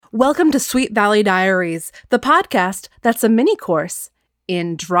Welcome to Sweet Valley Diaries, the podcast that's a mini course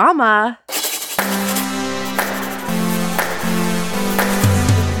in drama.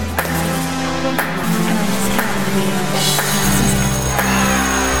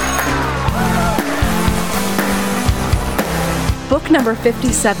 Book number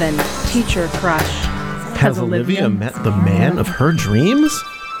 57, Teacher Crush. Has Olivia met the man of her dreams?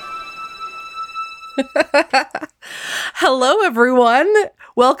 Hello, everyone.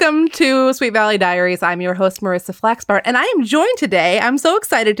 Welcome to Sweet Valley Diaries. I'm your host, Marissa Flaxbart, and I am joined today, I'm so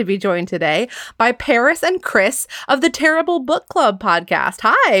excited to be joined today, by Paris and Chris of the Terrible Book Club podcast.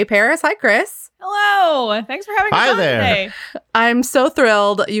 Hi, Paris. Hi, Chris. Hello. Thanks for having us on today. I'm so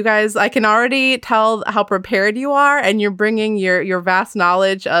thrilled. You guys, I can already tell how prepared you are, and you're bringing your vast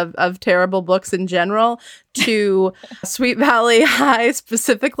knowledge of terrible books in general to Sweet Valley High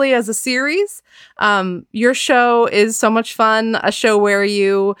specifically as a series. Your show is so much fun, a show where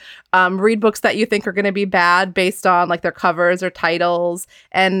you read books that you think are going to be bad based on like their covers or titles.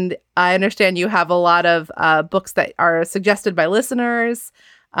 And I understand you have a lot of books that are suggested by listeners.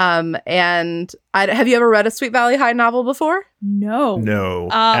 And have you ever read a Sweet Valley High novel before? No,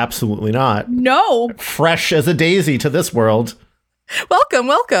 absolutely not. No. Fresh as a daisy to this world.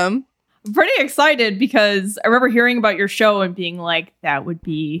 Welcome. I'm pretty excited because I remember hearing about your show and being like, that would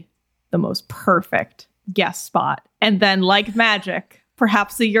be the most perfect guest spot. And then, like magic,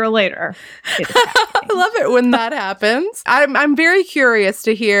 perhaps a year later, it is I love it when that happens. I'm very curious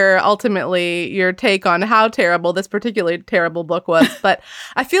to hear ultimately your take on how terrible this particularly terrible book was. But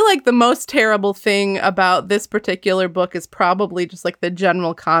I feel like the most terrible thing about this particular book is probably just like the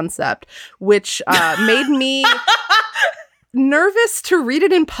general concept, which made me nervous to read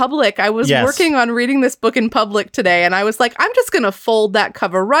it in public. I was working on reading this book in public today, and I was like, I'm just going to fold that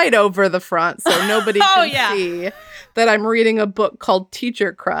cover right over the front so nobody can see that I'm reading a book called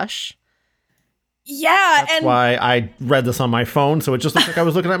Teacher Crush. Yeah. That's why I read this on my phone, so it just looked like I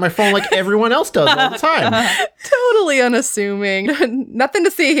was looking at my phone like everyone else does all the time. Totally unassuming. Nothing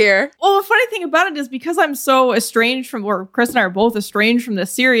to see here. Well, the funny thing about it is because I'm so estranged from, or Chris and I are both estranged from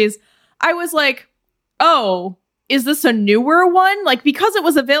this series, I was like, oh, is this a newer one? Like, because it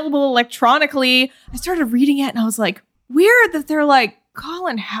was available electronically, I started reading it and I was like, weird that they're like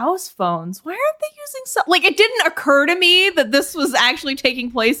calling house phones. Why aren't they using like, it didn't occur to me that this was actually taking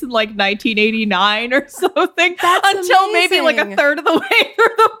place in like 1989 or something. That's until amazing. Maybe like a third of the way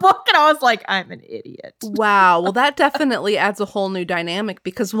through the book. And I was like, I'm an idiot. Wow. Well, that definitely adds a whole new dynamic,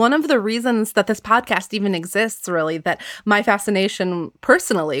 because one of the reasons that this podcast even exists, really, that my fascination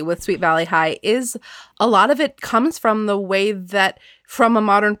personally with Sweet Valley High is a lot of it comes from the way that, from a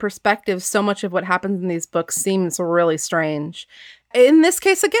modern perspective, so much of what happens in these books seems really strange. In this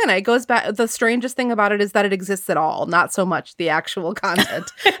case, again, it goes back. The strangest thing about it is that it exists at all, not so much the actual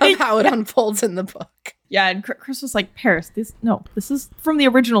content of how it unfolds in the book. Yeah, and Chris was like, Paris, this is from the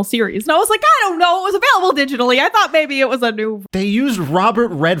original series. And I was like, I don't know, it was available digitally. I thought maybe it was a new... They used Robert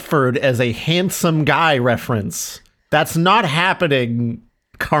Redford as a handsome guy reference. That's not happening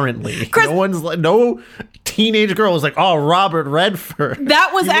currently. Chris, no teenage girl is like, oh, Robert Redford.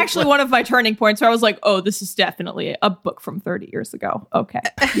 That was actually one of my turning points where I was like, oh, this is definitely a book from 30 years ago. Okay.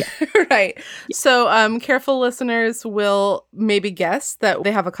 Yeah. Right. Yeah. So careful listeners will maybe guess that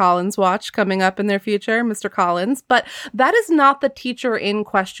they have a Collins watch coming up in their future, Mr. Collins. But that is not the teacher in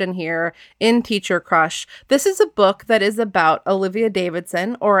question here in Teacher Crush. This is a book that is about Olivia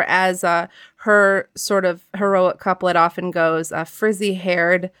Davidson, or as her sort of heroic couplet often goes,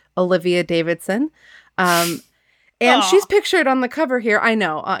 frizzy-haired Olivia Davidson. And she's pictured on the cover here. I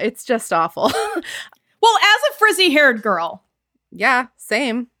know, it's just awful. Well, as a frizzy-haired girl. Yeah,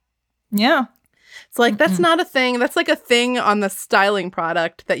 same. Yeah. It's like, that's not a thing. That's like a thing on the styling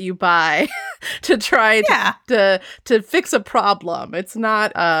product that you buy to try to fix a problem. It's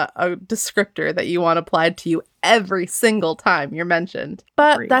not a descriptor that you want applied to you every single time you're mentioned.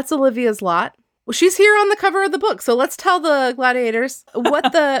 But that's Olivia's lot. Well, she's here on the cover of the book. So let's tell the gladiators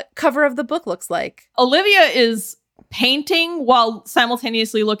what the cover of the book looks like. Olivia is painting while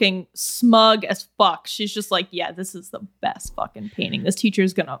simultaneously looking smug as fuck. She's just like, yeah, this is the best fucking painting. This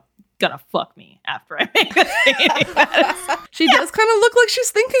teacher's gonna fuck me after I make this painting. She does kind of look like she's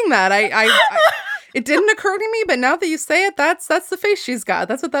thinking that. I it didn't occur to me, but now that you say it, that's the face she's got.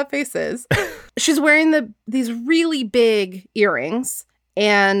 That's what that face is. She's wearing these really big earrings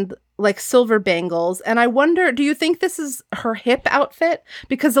and like silver bangles. And I wonder, do you think this is her hip outfit?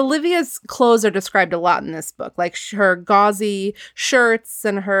 Because Olivia's clothes are described a lot in this book, like her gauzy shirts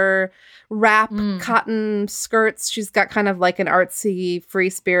and her wrap cotton skirts. She's got kind of like an artsy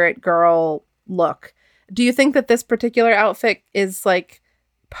free spirit girl look. Do you think that this particular outfit is like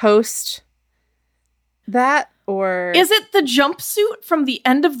post that, or is it the jumpsuit from the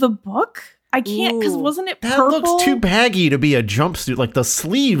end of the book? I can't, because wasn't it That purple? looks too baggy to be a jumpsuit. Like the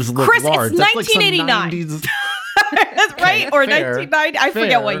sleeves look Chris, large. it's That's like some 1989. 90s. Right? Or fair, 1990. I forget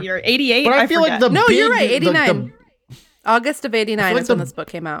fair. what year. 88? But I feel forget. like the No, big, you're right, the 89. August of 89 like is when the this book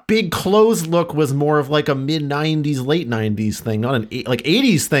came out. big clothes look was more of like a mid 90s, late 90s thing. Not like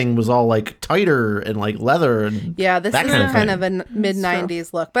 80s thing was all like tighter and like leather and Yeah, this that is kind of kind thing. of a mid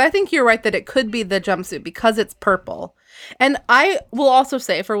 90s look. But I think you're right that it could be the jumpsuit because it's purple. And I will also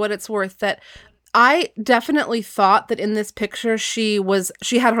say, for what it's worth, that I definitely thought that in this picture she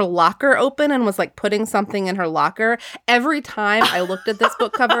had her locker open and was like putting something in her locker every time I looked at this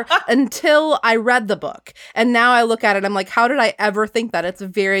book cover until I read the book. And now I look at it, I'm like, how did I ever think that? It's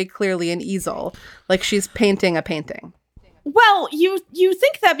very clearly an easel. Like she's painting a painting. Well, you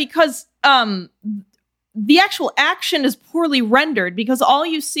think that because the actual action is poorly rendered, because all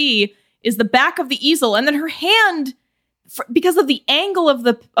you see is the back of the easel, and then her hand, because of the angle of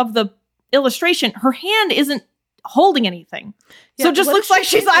the illustration, her hand isn't holding anything. Yeah, So it just what looks is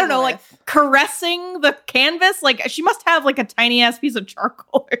she like she's, I don't know, painting like with? caressing the canvas. Like she must have like a tiny ass piece of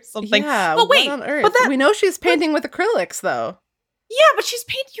charcoal or something. Yeah, but wait, what on earth? but that, we know she's painting with acrylics though. yeah, but she's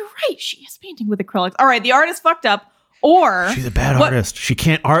painting, you're right. She is painting with acrylics. All right, the artist fucked up. Or she's a bad what- artist. She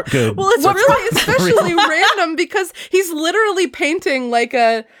can't art good. Well, it's What's really wrong? especially random because he's literally painting like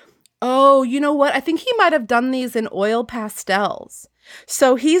oh, you know what? I think he might have done these in oil pastels.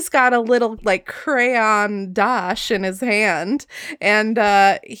 So he's got a little like crayon dash in his hand, and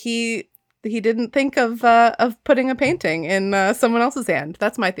he didn't think of putting a painting in someone else's hand.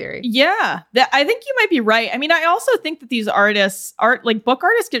 That's my theory. Yeah, I think you might be right. I mean, I also think that these book artists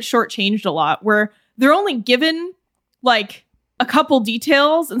get shortchanged a lot, where they're only given like a couple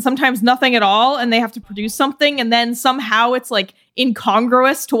details and sometimes nothing at all, and they have to produce something, and then somehow it's like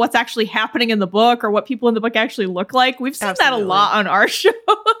incongruous to what's actually happening in the book or what people in the book actually look like. We've seen that a Absolutely. lot on our show.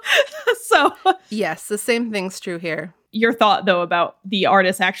 So Yes, the same thing's true here. your thought, though, about the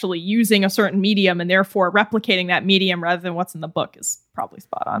artist actually using a certain medium and therefore replicating that medium rather than what's in the book is probably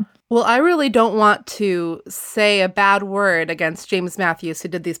spot on. Well, I really don't want to say a bad word against James Matthews, who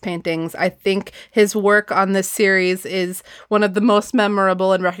did these paintings. I think his work on this series is one of the most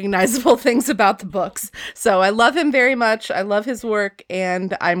memorable and recognizable things about the books. So I love him very much. I love his work,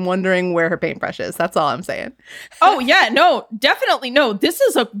 and I'm wondering where her paintbrush is. That's all I'm saying. Oh, yeah, no, definitely no. This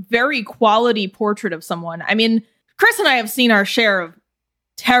is a very quality portrait of someone. I mean, Chris and I have seen our share of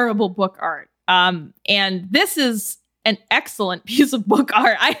terrible book art. And this is an excellent piece of book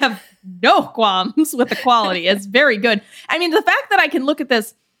art. I have no qualms with the quality. It's very good. I mean, the fact that I can look at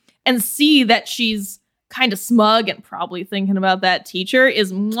this and see that she's kind of smug and probably thinking about that teacher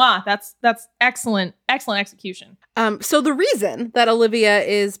is mwah. That's excellent execution. So the reason that Olivia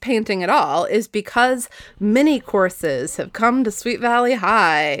is painting at all is because mini courses have come to Sweet Valley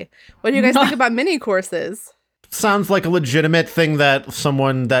High. What do you guys think about mini courses? Sounds like a legitimate thing that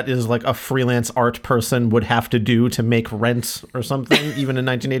someone that is like a freelance art person would have to do to make rent or something, even in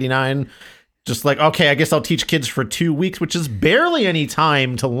 1989. Just like, okay, I guess I'll teach kids for 2 weeks, which is barely any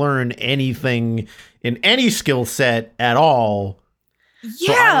time to learn anything in any skill set at all.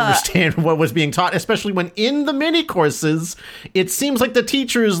 So I don't understand what was being taught, especially when in the mini courses, it seems like the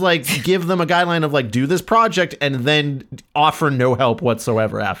teachers like give them a guideline of like, do this project and then offer no help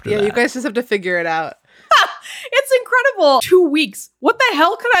whatsoever after Yeah, that. you guys just have to figure it out. It's incredible. 2 weeks. What the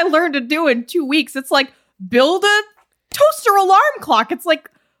hell could I learn to do in 2 weeks? It's like build a toaster alarm clock. It's like,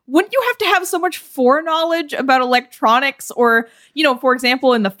 wouldn't you have to have so much foreknowledge about electronics? Or, you know, for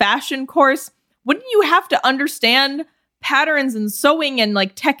example, in the fashion course, wouldn't you have to understand patterns and sewing and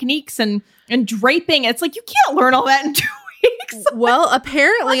like techniques and draping? It's like, you can't learn all that in 2 weeks. Well,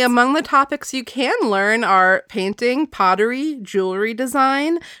 apparently among the topics you can learn are painting, pottery, jewelry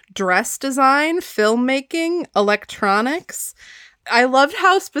design, dress design, filmmaking, electronics. I loved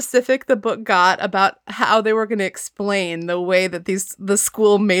how specific the book got about how they were going to explain the way that the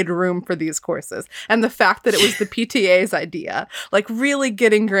school made room for these courses, and the fact that it was the PTA's idea, like really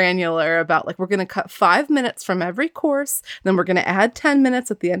getting granular about like, we're going to cut 5 minutes from every course, then we're going to add 10 minutes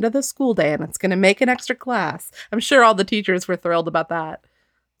at the end of the school day, and it's going to make an extra class. I'm sure all the teachers were thrilled about that.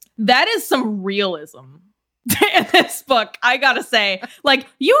 That is some realism in this book, I gotta say. Like,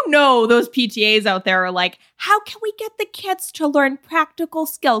 you know, those PTAs out there are like, how can we get the kids to learn practical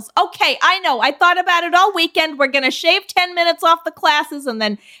skills? Okay, I know. I thought about it all weekend. We're gonna shave 10 minutes off the classes and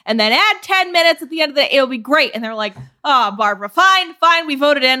then add 10 minutes at the end of the day. It'll be great. And they're like, oh, Barbara, fine, we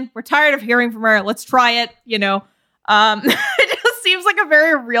voted in. We're tired of hearing from her. Let's try it, you know. It just seems like a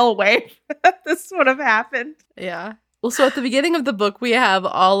very real way that this would have happened. Yeah. Well, so at the beginning of the book, we have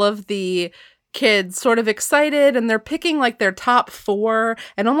all of the kids sort of excited, and they're picking like their top 4,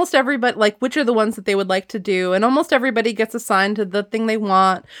 and almost everybody, like, which are the ones that they would like to do, and almost everybody gets assigned to the thing they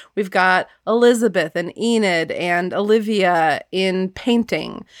want. We've got Elizabeth and Enid and Olivia in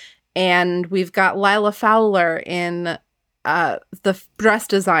painting, and we've got Lila Fowler in the dress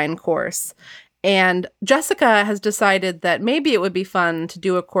design course. And Jessica has decided that maybe it would be fun to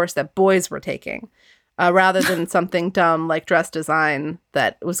do a course that boys were taking. Rather than something dumb like dress design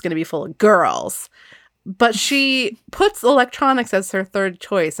that was going to be full of girls. But she puts electronics as her third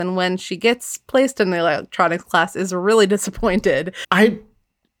choice, and when she gets placed in the electronics class, is really disappointed.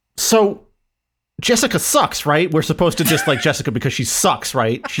 So Jessica sucks, right? We're supposed to dislike Jessica because she sucks,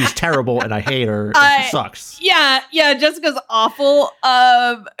 right? She's terrible, and I hate her. And she sucks. Yeah, Jessica's awful.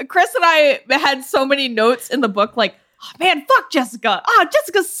 Chris and I had so many notes in the book, like, oh, man, fuck Jessica.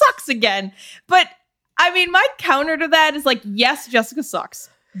 Jessica sucks again. But I mean, my counter to that is like, yes, Jessica sucks.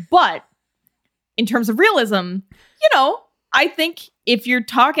 But in terms of realism, I think if you're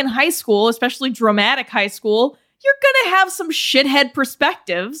talking high school, especially dramatic high school, you're going to have some shithead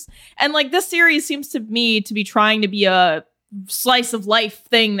perspectives. And like this series seems to me to be trying to be a slice of life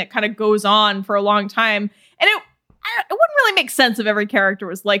thing that kind of goes on for a long time. And it wouldn't really make sense if every character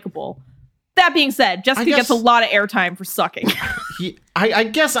was likable. That being said, Jessica gets a lot of airtime for sucking. I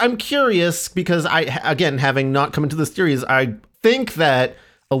guess I'm curious because again, having not come into this series, I think that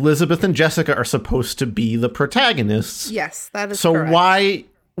Elizabeth and Jessica are supposed to be the protagonists. Yes, that is so correct.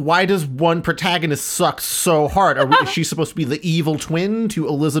 Why does one protagonist suck so hard? Is she supposed to be the evil twin to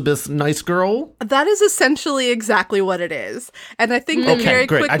Elizabeth's nice girl? That is essentially exactly what it is. And I think that very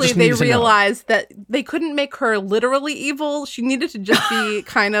quickly they realized that they couldn't make her literally evil. She needed to just be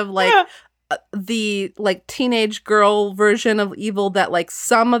kind of like the like teenage girl version of evil that like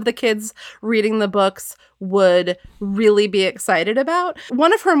some of the kids reading the books would really be excited about.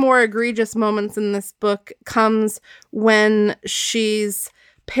 One of her more egregious moments in this book comes when she's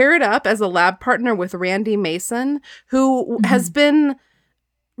paired up as a lab partner with Randy Mason, who has been...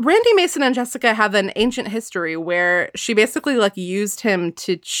 Randy Mason and Jessica have an ancient history where she basically like used him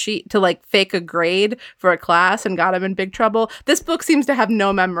to cheat, to like fake a grade for a class and got him in big trouble. This book seems to have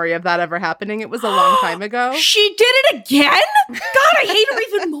no memory of that ever happening. It was a long time ago. She did it again? God, I hate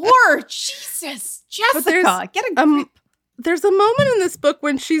her even more. Jesus, Jessica, get a grip. There's a moment in this book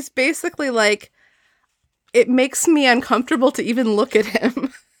when she's basically like, it makes me uncomfortable to even look at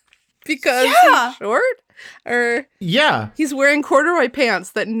him because he's short. Or he's wearing corduroy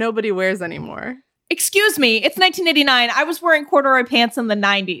pants that nobody wears anymore. Excuse me, it's 1989. I was wearing corduroy pants in the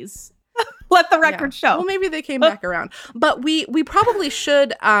 90s. Let the record show. Well, maybe they came back around. But we probably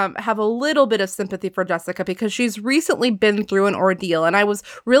should have a little bit of sympathy for Jessica because she's recently been through an ordeal. And I was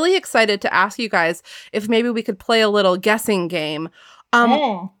really excited to ask you guys if maybe we could play a little guessing game.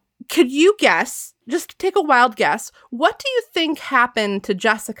 Could you guess, just take a wild guess, what do you think happened to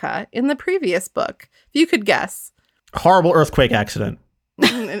Jessica in the previous book? If you could guess. Horrible earthquake accident.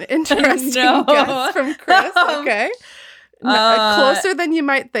 An interesting guess from Chris. Okay. Closer than you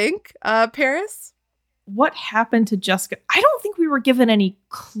might think. Paris? What happened to Jessica? I don't think we were given any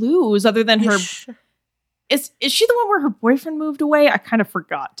clues other than her... Is she the one where her boyfriend moved away? I kind of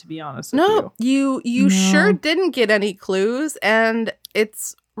forgot, to be honest with you. You sure didn't get any clues, and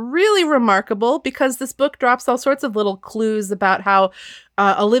it's really remarkable because this book drops all sorts of little clues about how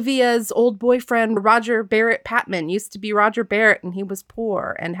Olivia's old boyfriend, Roger Barrett Patman, used to be Roger Barrett and he was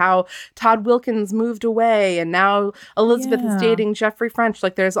poor, and how Todd Wilkins moved away and now Elizabeth is dating Jeffrey French.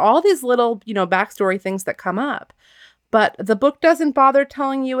 Like there's all these little, backstory things that come up. But the book doesn't bother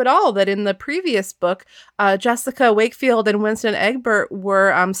telling you at all that in the previous book, Jessica Wakefield and Winston Egbert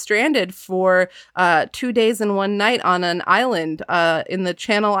were stranded for 2 days and 1 night on an island in the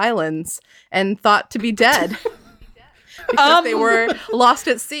Channel Islands and thought to be dead because they were lost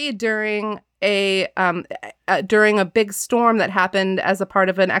at sea during a big storm that happened as a part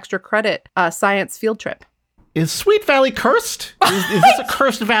of an extra credit science field trip. Is Sweet Valley cursed? Is this a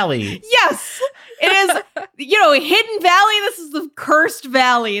cursed valley? Yes. It is, Hidden Valley. This is the cursed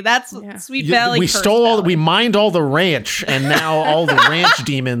valley. That's Sweet Valley. We mined all the ranch, and now all the ranch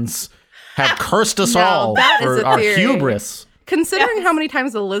demons have cursed us all for our hubris. Considering how many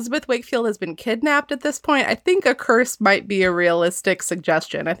times Elizabeth Wakefield has been kidnapped at this point, I think a curse might be a realistic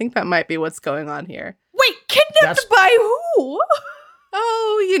suggestion. I think that might be what's going on here. Wait, kidnapped by who?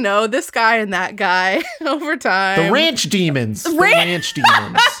 oh, you know, this guy and that guy over time. The ranch demons. The ranch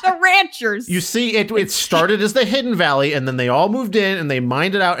demons. The ranchers. You see, it started as the Hidden Valley, and then they all moved in, and they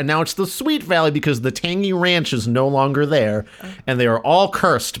mined it out, and now it's the Sweet Valley because the Tangy Ranch is no longer there, and they are all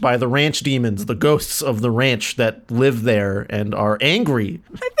cursed by the ranch demons, the ghosts of the ranch that live there and are angry.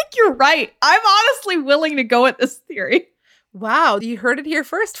 I think you're right. I'm honestly willing to go with this theory. Wow, you heard it here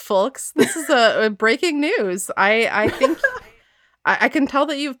first, folks. This is a breaking news. I think I can tell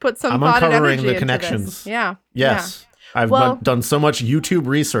that you've put some thought and energy the into connections. This. Yeah. Yes. Yeah. I've done so much YouTube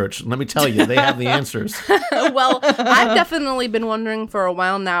research. Let me tell you, they have the answers. Well, I've definitely been wondering for a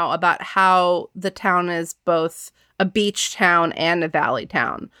while now about how the town is both a beach town and a valley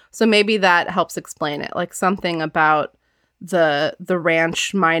town. So maybe that helps explain it. Like something about the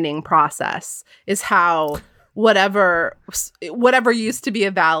ranch mining process is how whatever used to be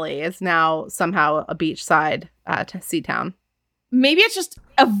a valley is now somehow a beachside sea town. Maybe it's just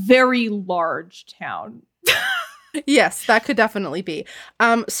a very large town. Yes, that could definitely be.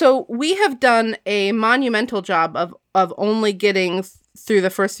 So we have done a monumental job of only getting through the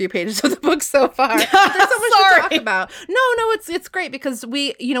first few pages of the book so far. There's so much to talk about. No, it's great because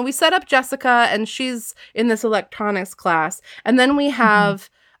we set up Jessica and she's in this electronics class, and then we have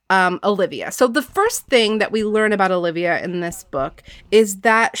Olivia. So the first thing that we learn about Olivia in this book is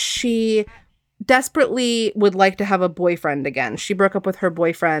that she desperately would like to have a boyfriend again. She broke up with her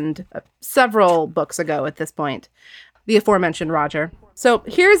boyfriend several books ago at this point, the aforementioned Roger. So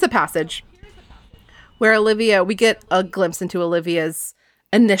here's a passage where we get a glimpse into Olivia's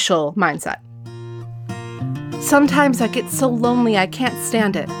initial mindset. Sometimes I get so lonely I can't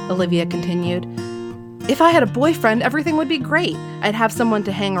stand it, Olivia continued. If I had a boyfriend, everything would be great. I'd have someone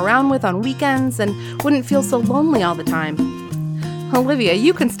to hang around with on weekends and wouldn't feel so lonely all the time. Olivia,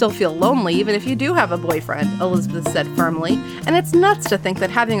 you can still feel lonely even if you do have a boyfriend, Elizabeth said firmly, and it's nuts to think that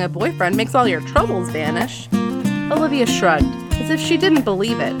having a boyfriend makes all your troubles vanish. Olivia shrugged, as if she didn't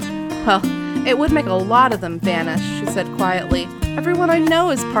believe it. Well, it would make a lot of them vanish, she said quietly. Everyone I know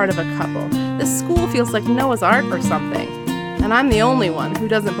is part of a couple. This school feels like Noah's Ark or something, and I'm the only one who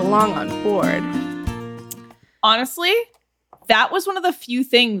doesn't belong on board. Honestly, that was one of the few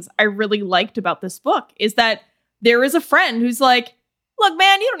things I really liked about this book, is that there is a friend who's like, look,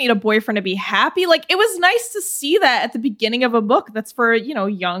 man, you don't need a boyfriend to be happy. Like, it was nice to see that at the beginning of a book that's for,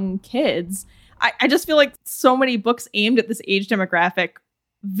 young kids. I just feel like so many books aimed at this age demographic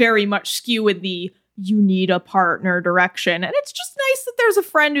very much skew in the you need a partner direction. And it's just nice that there's a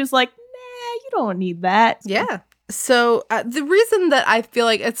friend who's like, nah, you don't need that. Yeah. So the reason that I feel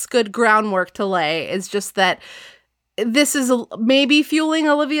like it's good groundwork to lay is just that this is maybe fueling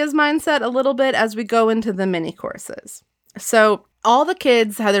Olivia's mindset a little bit as we go into the mini courses. So all the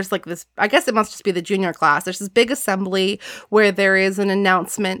kids, there's like this, I guess it must just be the junior class. There's this big assembly where there is an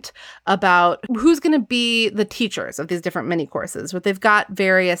announcement about who's going to be the teachers of these different mini courses, where they've got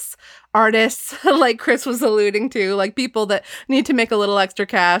various artists, like Chris was alluding to, like people that need to make a little extra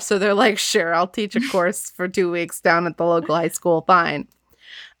cash. So they're like, sure, I'll teach a course for 2 weeks down at the local high school. Fine.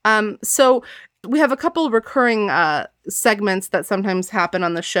 So we have a couple of recurring segments that sometimes happen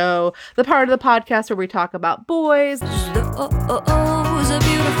on the show. The part of the podcast where we talk about boys. Who's a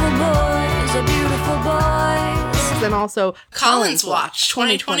beautiful boy, who's a beautiful boy. And also Collins Watch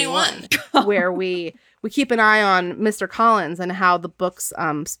 2021, where we keep an eye on Mr. Collins and how the books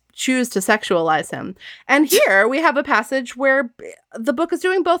choose to sexualize him. And here we have a passage where the book is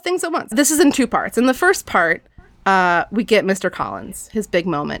doing both things at once. This is in 2 parts. In the first part, we get Mr. Collins, his big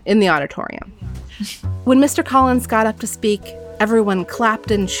moment in the auditorium. When Mr. Collins got up to speak, everyone clapped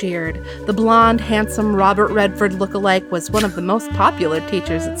and cheered. The blonde, handsome Robert Redford lookalike was one of the most popular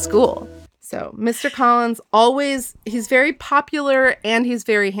teachers at school. So Mr. Collins he's very popular and he's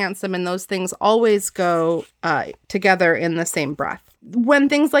very handsome, and those things always go together in the same breath. When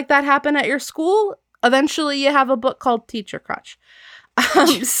things like that happen at your school, eventually you have a book called Teacher Crutch.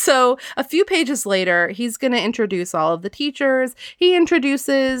 So a few pages later, he's going to introduce all of the teachers. He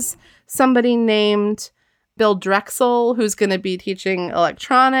introduces somebody named Bill Drexel, who's going to be teaching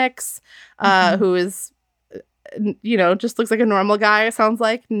electronics, who is, just looks like a normal guy, it sounds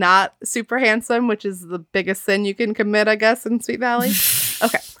like, not super handsome, which is the biggest sin you can commit, I guess, in Sweet Valley.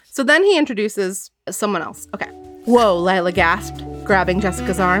 Okay, so then he introduces someone else. Okay. Whoa, Lila gasped, grabbing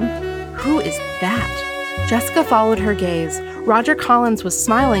Jessica's arm. Who is that? Jessica followed her gaze. Roger Collins was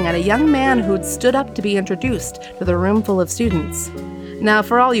smiling at a young man who'd stood up to be introduced to the room full of students. Now,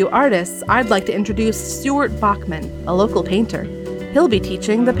 for all you artists, I'd like to introduce Stuart Bachman, a local painter. He'll be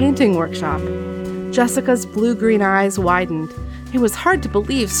teaching the painting workshop. Jessica's blue-green eyes widened. It was hard to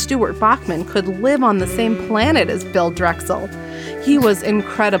believe Stuart Bachman could live on the same planet as Bill Drexel. He was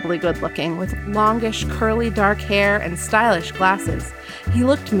incredibly good-looking, with longish, curly dark hair and stylish glasses. He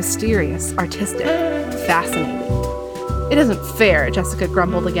looked mysterious, artistic, fascinating. It isn't fair, Jessica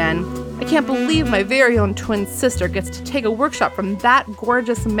grumbled again. I can't believe my very own twin sister gets to take a workshop from that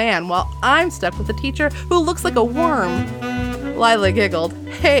gorgeous man while I'm stuck with a teacher who looks like a worm. Lila giggled.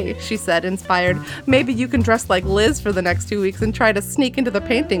 Hey, she said, inspired, maybe you can dress like Liz for the next 2 weeks and try to sneak into the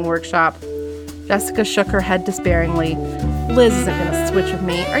painting workshop. Jessica shook her head despairingly. Liz isn't going to switch with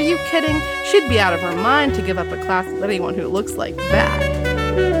me. Are you kidding? She'd be out of her mind to give up a class with anyone who looks like that.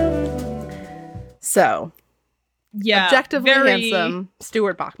 So, yeah, objectively handsome,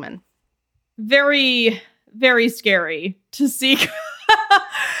 Stuart Bachman. Very, very scary to see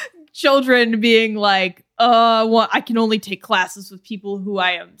children being like, well, I can only take classes with people who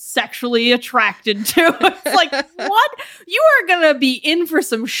I am sexually attracted to. It's like, what? You are going to be in for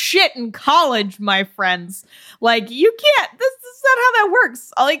some shit in college, my friends. Like, you can't, this is not how that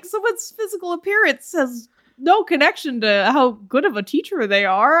works. Like, someone's physical appearance has no connection to how good of a teacher they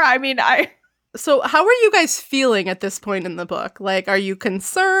are. I mean, So how are you guys feeling at this point in the book? Like, are you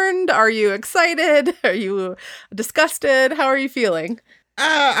concerned? Are you excited? Are you disgusted? How are you feeling?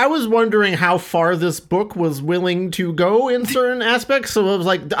 I was wondering how far this book was willing to go in certain aspects. So I was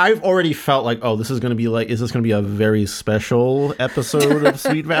like, I've already felt like, oh, this is going to be like, is this going to be a very special episode of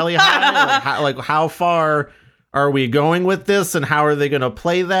Sweet Valley High? Like how far are we going with this, and how are they going to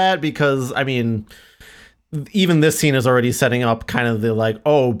play that? Because, I mean, even this scene is already setting up kind of the like,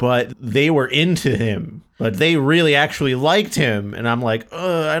 oh, but they were into him, but they really actually liked him. And I'm like,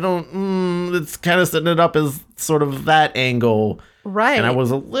 it's kind of setting it up as sort of that angle. Right. And I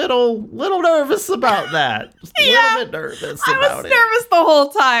was a little nervous about that. Just a little bit nervous about it. I was nervous the whole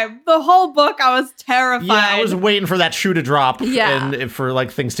time. The whole book, I was terrified. Yeah, I was waiting for that shoe to drop. Yeah. And for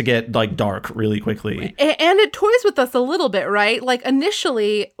like things to get like dark really quickly. And it toys with us a little bit, right? Like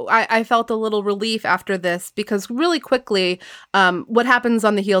initially, I felt a little relief after this because really quickly, what happens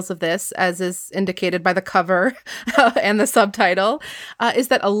on the heels of this, as is indicated by the cover and the subtitle, is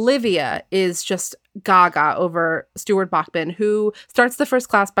that Olivia is just gaga over Stuart Bachman, who starts the first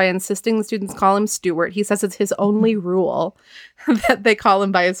class by insisting the students call him Stuart. He says it's his only rule that they call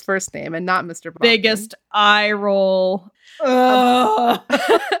him by his first name and not Mr. Bachman. Biggest eye roll. But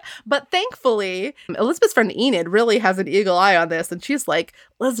thankfully, Elizabeth's friend Enid really has an eagle eye on this, and she's like,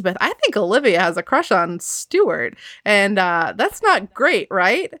 Elizabeth, I think Olivia has a crush on Stuart, and that's not great,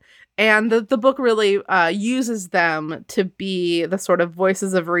 right? And the book really uses them to be the sort of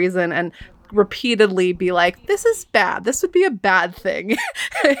voices of reason and repeatedly be like, this is bad. This would be a bad thing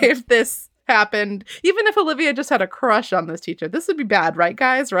if this happened. Even if Olivia just had a crush on this teacher, this would be bad, right,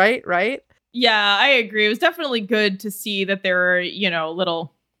 guys? Right? Yeah, I agree. It was definitely good to see that there are,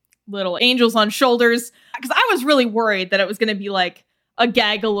 little angels on shoulders. Because I was really worried that it was going to be like a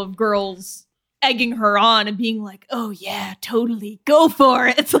gaggle of girls egging her on and being like, oh yeah, totally, go for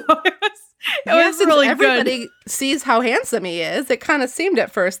it. So it was really everybody good. Sees how handsome he is. It kind of seemed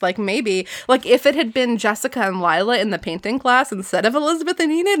at first like maybe, like if it had been Jessica and Lila in the painting class instead of Elizabeth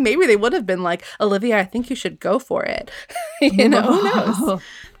and Enid, maybe they would have been like, Olivia, I think you should go for it. Who knows?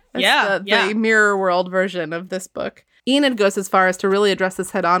 That's the mirror world version of this book. Enid goes as far as to really address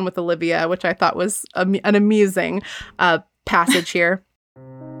this head on with Olivia, which I thought was an amusing passage here.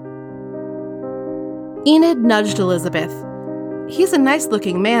 Enid nudged Elizabeth. He's a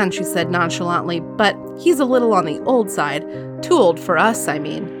nice-looking man, she said nonchalantly, but he's a little on the old side. Too old for us, I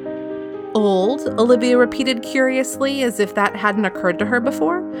mean. Old? Olivia repeated curiously, as if that hadn't occurred to her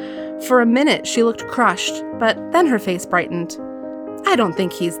before. For a minute, she looked crushed, but then her face brightened. I don't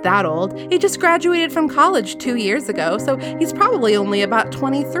think he's that old. He just graduated from college 2 years ago, so he's probably only about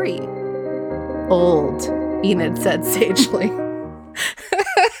 23. Old, Enid said sagely.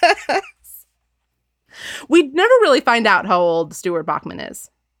 We'd never really find out how old Stuart Bachman is.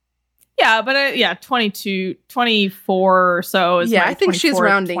 Yeah, but 22, 24 or so. I think she's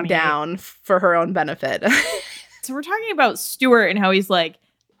rounding down for her own benefit. So we're talking about Stuart and how he's like,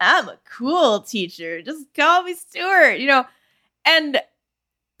 I'm a cool teacher. Just call me Stuart, And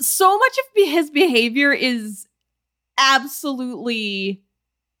so much of his behavior is absolutely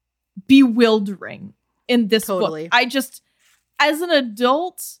bewildering in this book. I just, as an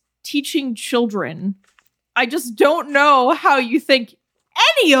adult teaching children, I just don't know how you think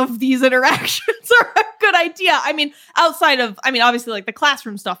any of these interactions are a good idea. I mean, obviously, like the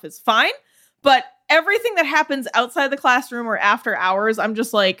classroom stuff is fine, but everything that happens outside the classroom or after hours, I'm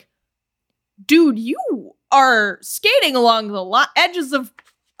just like, dude, you are skating along the edges of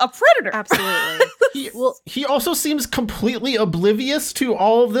a predator. Absolutely. He also seems completely oblivious to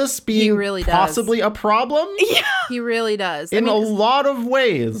all of this being really does. possibly a problem Yeah. He really does. in a lot of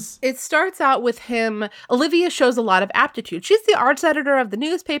ways. It starts out with him. Olivia shows a lot of aptitude. She's the arts editor of the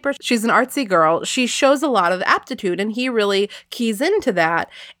newspaper. She's an artsy girl. She shows a lot of aptitude, and he really keys into that.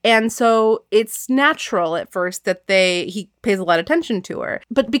 And so it's natural at first that he pays a lot of attention to her.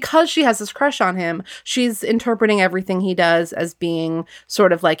 But because she has this crush on him, she's interpreting everything he does as being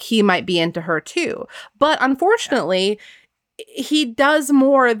sort of like he might be into her too. But unfortunately, he does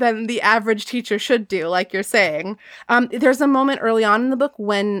more than the average teacher should do, like you're saying. There's a moment early on in the book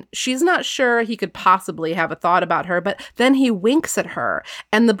when she's not sure he could possibly have a thought about her, but then he winks at her.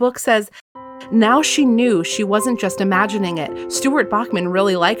 And the book says, now she knew she wasn't just imagining it. Stuart Bachman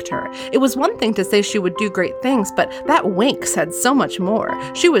really liked her. It was one thing to say she would do great things, but that wink said so much more.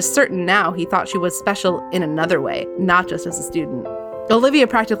 She was certain now he thought she was special in another way, not just as a student. Olivia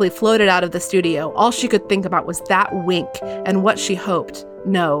practically floated out of the studio. All she could think about was that wink and what she hoped,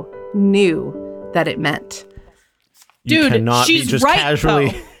 no, knew that it meant. You Dude, cannot she's be just right, casually.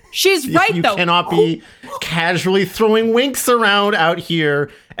 though. She's right, You though. cannot be casually throwing winks around out here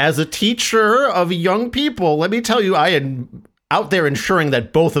as a teacher of young people. Let me tell you, I am out there ensuring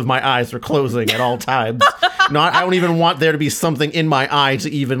that both of my eyes are closing at all times. I don't even want there to be something in my eye to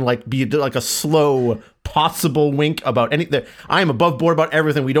even like be like a slow possible wink about anything. I am above board about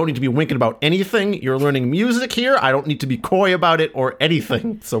everything. We don't need to be winking about anything. You're learning music here. I don't need to be coy about it or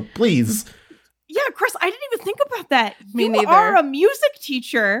anything. So please. Yeah, Chris, I didn't even think about that. Me you neither. are a music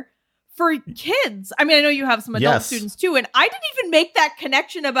teacher for kids. I mean, I know you have some adult Yes. students too, and I didn't even make that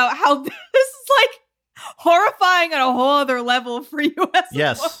connection about how this is like horrifying on a whole other level for you as a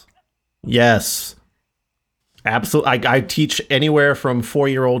Yes. book. Yes. Absolutely. I teach anywhere from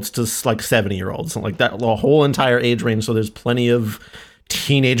 4-year-olds to like 70-year-olds, like that, the whole entire age range. So there's plenty of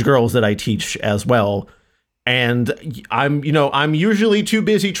teenage girls that I teach as well. And I'm usually too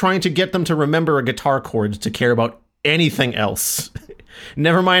busy trying to get them to remember a guitar chord to care about anything else.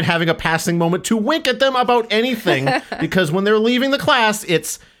 Never mind having a passing moment to wink at them about anything, because when they're leaving the class,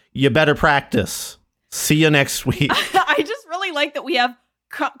 it's, you better practice. See you next week. I just really like that we have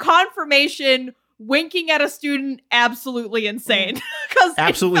confirmation. Winking at a student, absolutely insane. Because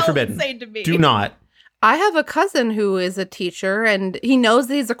Absolutely forbidden. Insane to me. Do not. I have a cousin who is a teacher, and he knows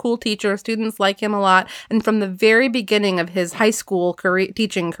that he's a cool teacher. Students like him a lot. And from the very beginning of his high school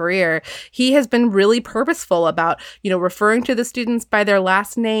teaching career, he has been really purposeful about, referring to the students by their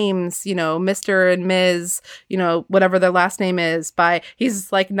last names, Mr. and Ms., whatever their last name is.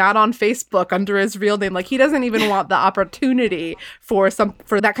 He's like not on Facebook under his real name. Like he doesn't even want the opportunity for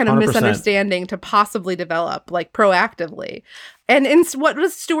that kind of 100%. misunderstanding to possibly develop, like proactively. And what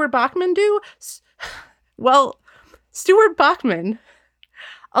does Stuart Bachman do? Well, Stuart Bachman,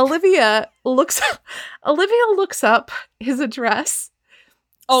 Olivia looks up his address.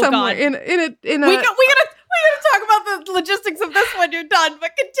 Oh somewhere God! in a. We gotta talk about the logistics of this when you're done.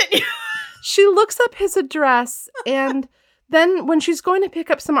 But continue. She looks up his address, and then when she's going to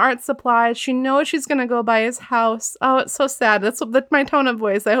pick up some art supplies, she knows she's going to go by his house. Oh, it's so sad. That's my tone of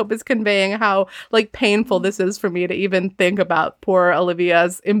voice, I hope, is conveying how like painful this is for me to even think about poor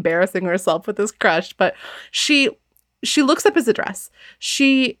Olivia's embarrassing herself with this crush. But she looks up his address.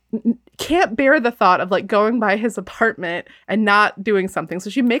 She can't bear the thought of like going by his apartment and not doing something. So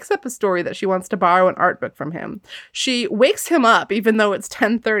she makes up a story that she wants to borrow an art book from him. She wakes him up even though it's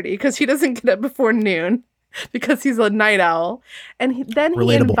 10:30 because he doesn't get up before noon. Because he's a night owl. And then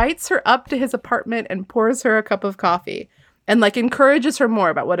he invites her up to his apartment and pours her a cup of coffee and like encourages her more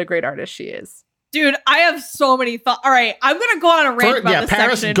about what a great artist she is. Dude, I have so many thoughts. All right, I'm going to go on a rant about this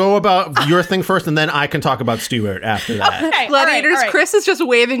Paris, section. go about your thing first, and then I can talk about Stuart after that. Okay, Gladiators, all right. Chris is just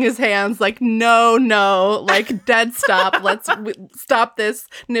waving his hands like, no, like dead stop. Let's stop this,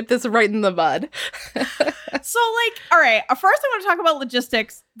 nip this right in the bud. So, all right, first I want to talk about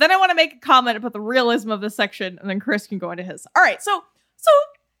logistics. Then I want to make a comment about the realism of this section, and then Chris can go into his. All right, so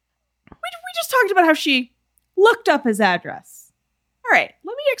we just talked about how she looked up his address. All right,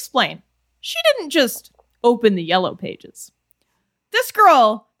 let me explain. She didn't just open the yellow pages. This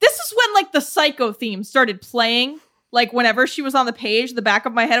girl, this is when like the Psycho theme started playing. Like whenever she was on the page, the back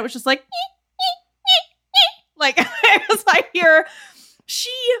of my head, it was just like, like as I hear,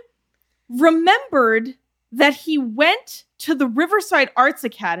 she remembered that he went to the Riverside Arts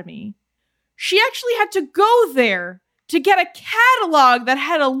Academy. She actually had to go there to get a catalog that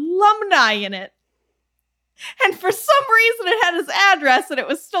had alumni in it. And for some reason, it had his address and it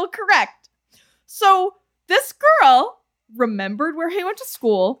was still correct. So this girl remembered where he went to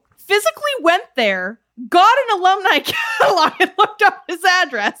school, physically went there, got an alumni catalog and looked up his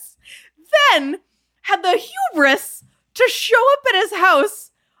address, then had the hubris to show up at his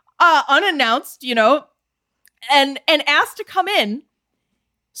house unannounced, and asked to come in.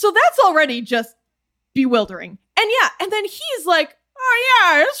 So that's already just bewildering. And then he's like, oh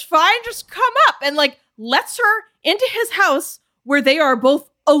yeah, it's fine, just come up, and like lets her into his house where they are both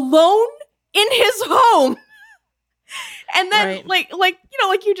alone in his home. And then like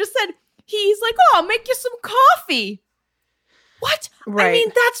you just said, he's like, oh, I'll make you some coffee. What? Right. I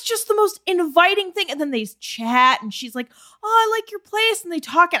mean, that's just the most inviting thing. And then they chat and she's like, oh, I like your place. And they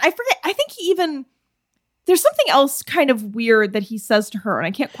talk. And I forget, I think there's something else kind of weird that he says to her, and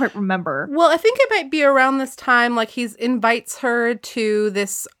I can't quite remember. Well, I think it might be around this time, like he invites her to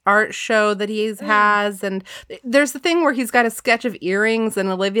this art show that he has, and there's the thing where he's got a sketch of earrings, and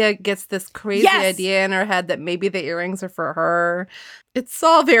Olivia gets this crazy idea in her head that maybe the earrings are for her. It's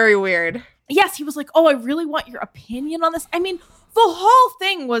all very weird. Yes, he was like, oh, I really want your opinion on this. I mean, the whole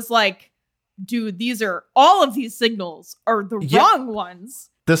thing was like, dude, all of these signals are the wrong ones.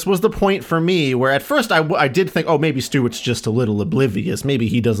 This was the point for me where at first I did think, oh, maybe Stuart's just a little oblivious. Maybe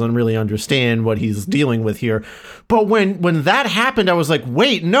he doesn't really understand what he's dealing with here. But when that happened, I was like,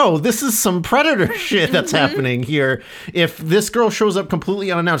 wait, no, this is some predator shit that's happening here. If this girl shows up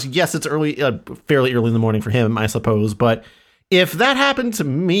completely unannounced, yes, it's fairly early in the morning for him, I suppose. But if that happened to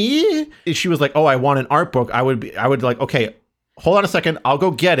me, if she was like, oh, I want an art book, I would like, okay, hold on a second, I'll go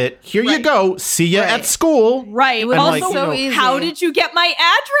get it. Here you go. See ya at school. Right. And also, so easy. How did you get my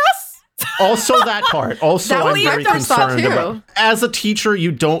address? Also that part. Also, That I'm was very my first thought, concerned too. about. As a teacher,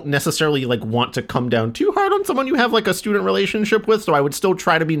 you don't necessarily like want to come down too hard on someone you have like a student relationship with. So I would still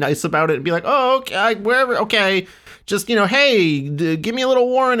try to be nice about it and be like, oh, okay, wherever, okay. Just, hey, give me a little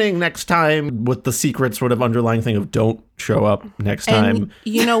warning next time, with the secret sort of underlying thing of don't show up next time. And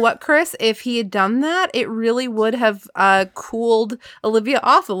you know what, Chris? If he had done that, it really would have cooled Olivia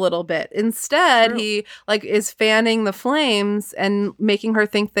off a little bit. Instead, he is fanning the flames and making her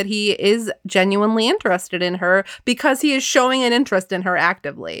think that he is genuinely interested in her because he is showing an interest in her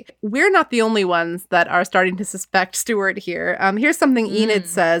actively. We're not the only ones that are starting to suspect Stuart here. Here's something Enid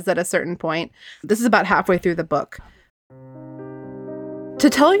says at a certain point. This is about halfway through the book. To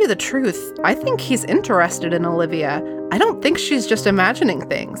tell you the truth, I think he's interested in Olivia. I don't think she's just imagining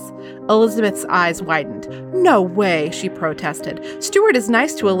things. Elizabeth's eyes widened. No way, she protested. Stuart is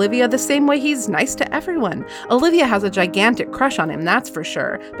nice to Olivia the same way he's nice to everyone. Olivia has a gigantic crush on him, that's for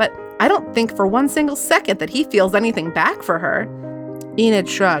sure. But I don't think for one single second that he feels anything back for her. Enid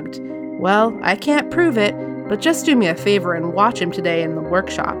shrugged. Well, I can't prove it, but just do me a favor and watch him today in the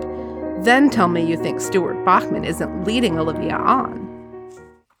workshop. Then tell me you think Stuart Bachman isn't leading Olivia on.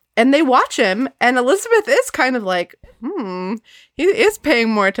 And they watch him, and Elizabeth is kind of like, he is paying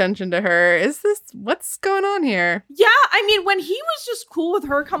more attention to her. What's going on here? Yeah, I mean, when he was just cool with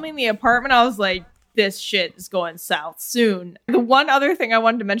her coming in the apartment, I was like, this shit is going south soon. The one other thing I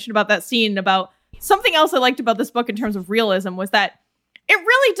wanted to mention about that scene, about something else I liked about this book in terms of realism, was that it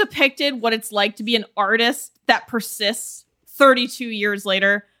really depicted what it's like to be an artist that persists 32 years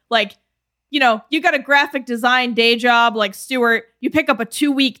later. Like, you got a graphic design day job like Stuart, you pick up a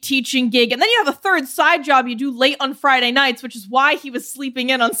 2-week teaching gig, and then you have a third side job you do late on Friday nights, which is why he was sleeping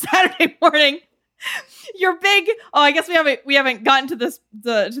in on Saturday morning. Your big, I guess we haven't gotten to this,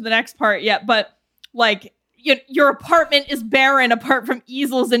 to the next part yet, but like your apartment is barren apart from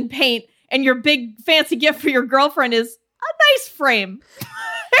easels and paint, and your big fancy gift for your girlfriend is a nice frame.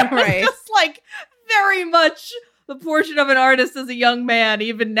 Right. Just like very much the portrait of an artist as a young man,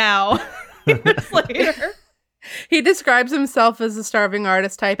 even now. Years later. He describes himself as a starving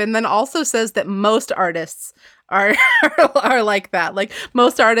artist type, and then also says that most artists are like that. Like,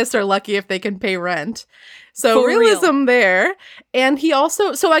 most artists are lucky if they can pay rent. So realism there. And he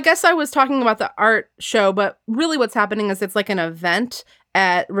also, so I guess I was talking about the art show, but really what's happening is it's like an event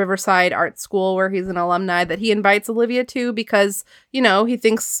at Riverside Art School where he's an alumni that he invites Olivia to because, he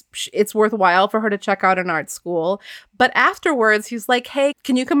thinks it's worthwhile for her to check out an art school. But afterwards, he's like, hey,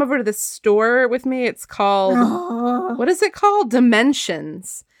 can you come over to this store with me? It's called, what is it called?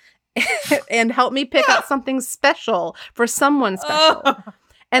 Dimensions. And help me pick out something special for someone special.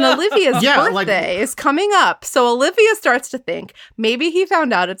 And Olivia's birthday is coming up. So Olivia starts to think, maybe he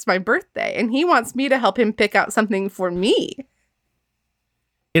found out it's my birthday and he wants me to help him pick out something for me.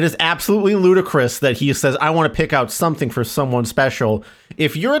 It is absolutely ludicrous that he says, I want to pick out something for someone special.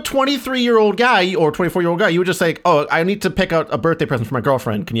 If you're a 23-year-old guy or 24-year-old guy, you would just say, oh, I need to pick out a birthday present for my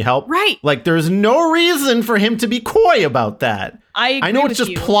girlfriend. Can you help? Right. Like, there's no reason for him to be coy about that. I agree I know it's with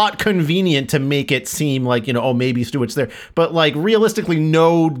just you. plot convenient to make it seem like, oh, maybe Stewart's there. But, like, realistically,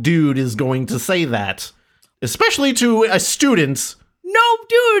 no dude is going to say that. Especially to a student. No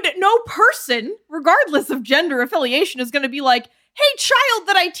dude, no person, regardless of gender affiliation, is going to be like, hey, child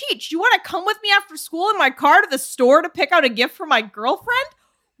that I teach, you want to come with me after school in my car to the store to pick out a gift for my girlfriend?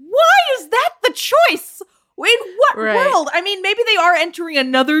 Why is that the choice? In what world? I mean, maybe they are entering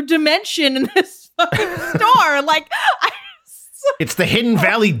another dimension in this fucking store. Like, it's the Hidden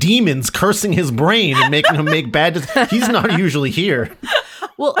Valley demons cursing his brain and making him make bad decisions. He's not usually here.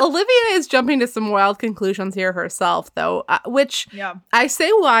 Well, Olivia is jumping to some wild conclusions here herself, though, which I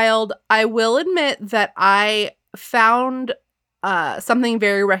say wild. I will admit that I found something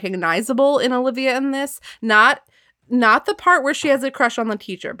very recognizable in Olivia in this. Not the part where she has a crush on the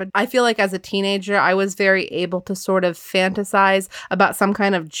teacher, but I feel like as a teenager, I was very able to sort of fantasize about some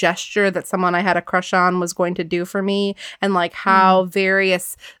kind of gesture that someone I had a crush on was going to do for me, and like how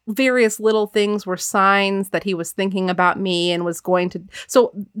various little things were signs that he was thinking about me and was going to.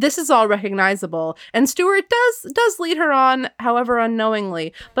 So this is all recognizable, and Stewart does lead her on, however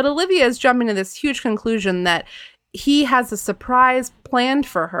unknowingly. But Olivia is jumping to this huge conclusion that he has a surprise planned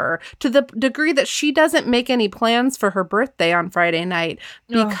for her, to the degree that she doesn't make any plans for her birthday on Friday night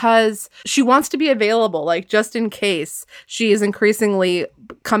because she wants to be available, like just in case. She is increasingly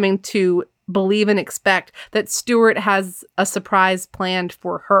coming to believe and expect that Stewart has a surprise planned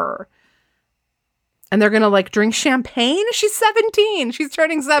for her. And they're going to like drink champagne? She's 17. She's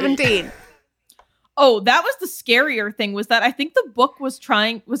turning 17. Oh, that was the scarier thing, was that I think the book was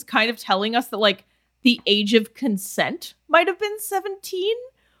kind of telling us that like the age of consent might have been 17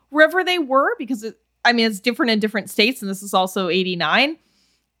 wherever they were, because it's different in different states, and this is also 89.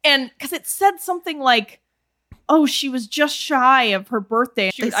 And because it said something like, oh, she was just shy of her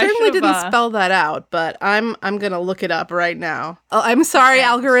birthday. They certainly didn't spell that out, but I'm going to look it up right now. I'm sorry,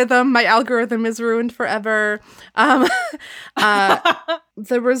 algorithm. My algorithm is ruined forever. The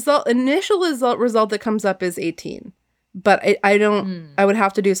initial result that comes up is 18. But I don't, I would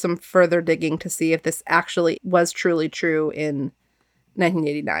have to do some further digging to see if this actually was truly true in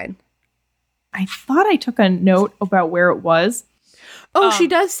 1989. I thought I took a note about where it was. Oh, she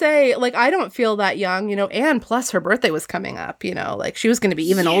does say, like, I don't feel that young, and plus her birthday was coming up, like she was going to be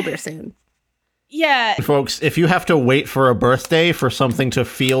even older soon. Yeah. Folks, if you have to wait for a birthday for something to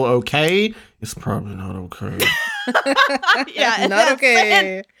feel okay, it's probably not okay. Yeah. Not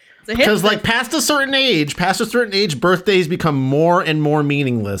okay. Because like past a certain age, birthdays become more and more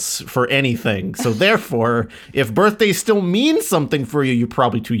meaningless for anything. So therefore, if birthdays still mean something for you, you're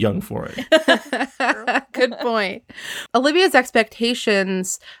probably too young for it. Good point. Olivia's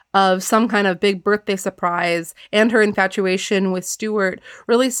expectations of some kind of big birthday surprise and her infatuation with Stewart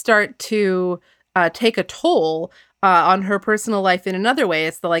really start to take a toll on her personal life in another way.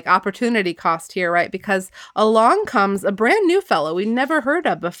 It's the like opportunity cost here, right? Because along comes a brand new fellow we never heard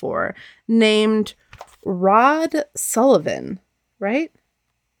of before, named Rod Sullivan, right?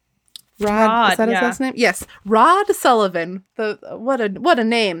 Rod, is that his last name? Yes, Rod Sullivan. What a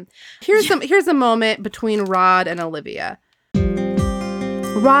name. Here's a moment between Rod and Olivia.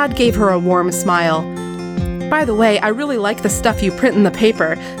 Rod gave her a warm smile. By the way, I really like the stuff you print in the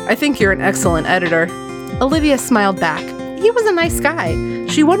paper. I think you're an excellent editor. Olivia smiled back. He was a nice guy.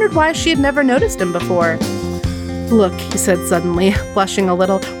 She wondered why she had never noticed him before. Look, he said suddenly, blushing a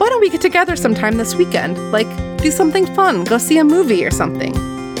little, why don't we get together sometime this weekend? Like, do something fun, go see a movie or something.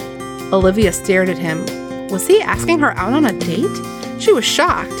 Olivia stared at him. Was he asking her out on a date? She was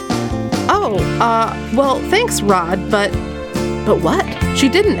shocked. Well, thanks, Rod, but what? She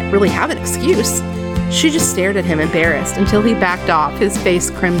didn't really have an excuse. She just stared at him, embarrassed, until he backed off, his face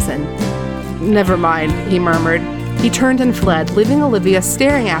crimson. Never mind, he murmured. He turned and fled, leaving Olivia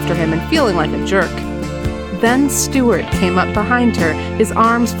staring after him and feeling like a jerk. Then Stewart came up behind her, his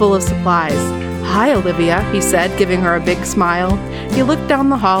arms full of supplies. Hi, Olivia, he said, giving her a big smile. He looked down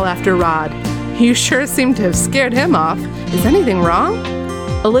the hall after Rod. You sure seem to have scared him off. Is anything wrong?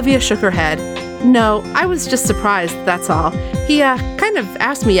 Olivia shook her head. No, I was just surprised, that's all. He, kind of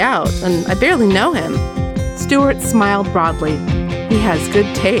asked me out, and I barely know him. Stewart smiled broadly. He has good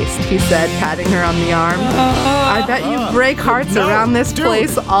taste, he said, patting her on the arm. I bet you break hearts around this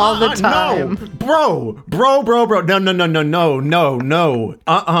place all the time. No, bro. No.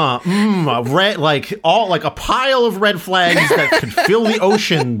 Red, like a pile of red flags that could fill the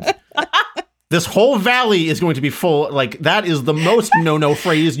ocean. This whole valley is going to be full. Like, that is the most no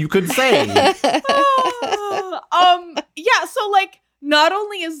phrase you could say. Yeah, so like, not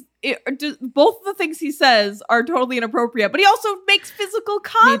only is both of the things he says are totally inappropriate, but he also makes physical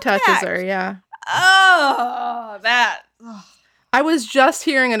contact. He touches her, yeah. Oh, that. I was just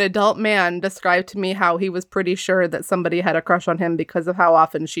hearing an adult man describe to me how he was pretty sure that somebody had a crush on him because of how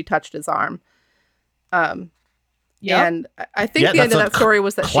often she touched his arm. And I think the end of that story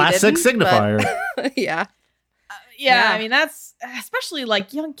was that classic she didn't, signifier. but, yeah. I mean, that's especially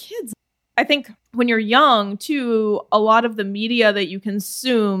like young kids. I think when you're young, too, a lot of the media that you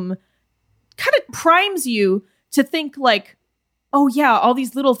consume kind of primes you to think like, oh, yeah, all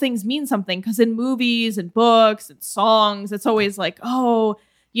these little things mean something. Because in movies and books and songs, it's always like, oh,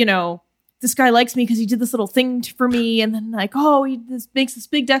 you know, this guy likes me because he did this little thing for me. And then like, oh, he makes this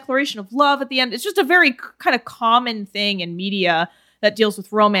big declaration of love at the end. It's just a very kind of common thing in media that deals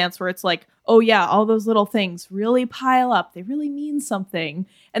with romance where it's like, oh yeah, all those little things really pile up. They really mean something.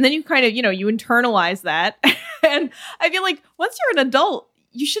 And then you kind of, you know, you internalize that. And I feel like once you're an adult,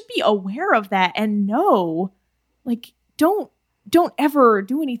 you should be aware of that and know, like, don't ever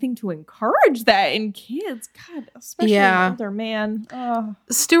do anything to encourage that in kids. God, especially an older man.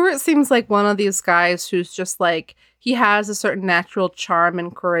 Stuart seems like one of these guys who's just like, he has a certain natural charm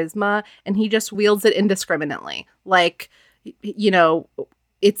and charisma, and he just wields it indiscriminately. Like, you know,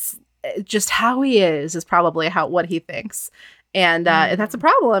 it's just how he is probably what he thinks. And that's a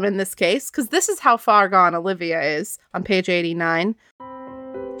problem in this case, because this is how far gone Olivia is on page 89.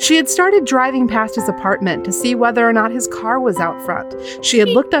 She had started driving past his apartment to see whether or not his car was out front. She had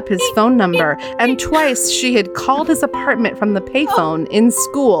looked up his phone number, and twice she had called his apartment from the payphone in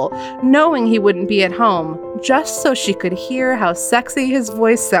school, knowing he wouldn't be at home, just so she could hear how sexy his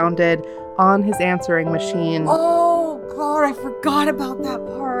voice sounded on his answering machine. Oh, God, I forgot about that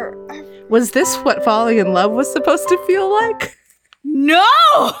part. Was this what falling in love was supposed to feel like? No!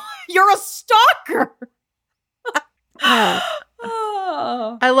 You're a stalker!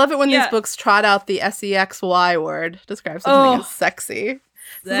 I love it when these books trot out the SEXY word, describe something as sexy.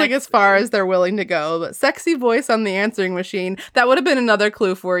 It's like as far as they're willing to go. But sexy voice on the answering machine, that would have been another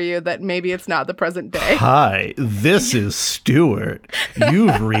clue for you that maybe it's not the present day. Hi, this is Stuart.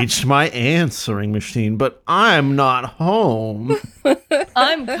 You've reached my answering machine, but I'm not home.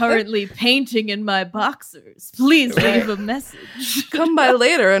 I'm currently painting in my boxers. Please leave a message. Come by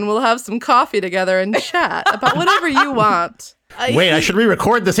later and we'll have some coffee together and chat about whatever you want. Wait, I should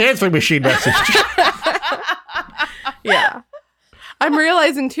re-record this answering machine message. Yeah. I'm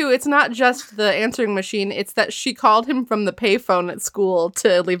realizing, too, it's not just the answering machine. It's that she called him from the payphone at school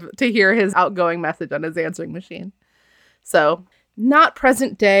to hear his outgoing message on his answering machine. So, not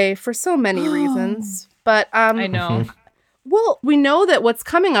present day for so many reasons. But I know. Well, we know that what's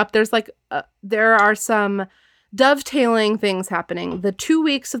coming up, there are some dovetailing things happening. The 2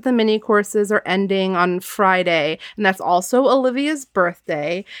 weeks of the mini courses are ending on Friday, and that's also Olivia's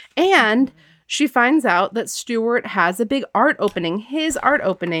birthday. And she finds out that Stuart has a big art opening. His art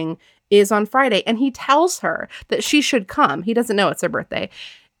opening is on Friday, and he tells her that she should come. He doesn't know it's her birthday.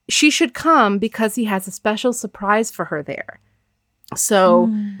 She should come because he has a special surprise for her there. So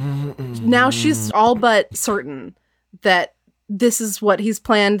now she's all but certain that this is what he's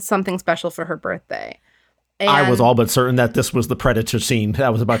planned, something special for her birthday. And I was all but certain that this was the Predator scene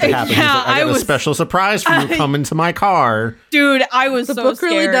that was about to happen. Yeah, I got a special surprise for you. Come into my car. Dude, I was so scared. The book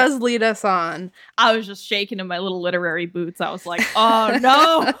really does lead us on. I was just shaking in my little literary boots. I was like, oh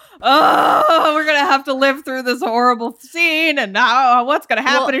no. Oh, we're going to have to live through this horrible scene. And now what's going to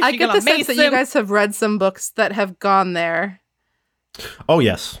happen? Is she going to mace him? I get the sense that you guys have read some books that have gone there. Oh,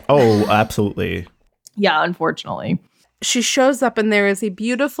 yes. Oh, absolutely. Yeah, unfortunately. She shows up and there is a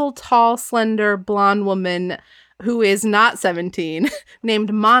beautiful, tall, slender, blonde woman who is not 17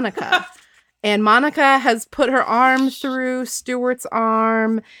 named Monica. And Monica has put her arm through Stuart's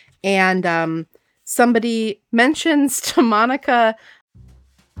arm, and somebody mentions to Monica,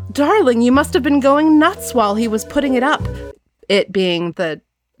 "Darling, you must have been going nuts while he was putting it up," it being the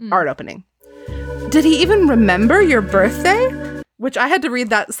art opening. "Did he even remember your birthday?" Which I had to read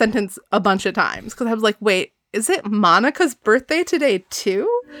that sentence a bunch of times because I was like, wait, is it Monica's birthday today too?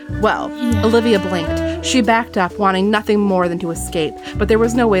 Well, Olivia blinked. She backed up, wanting nothing more than to escape, but there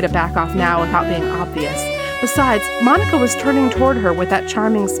was no way to back off now without being obvious. Besides, Monica was turning toward her with that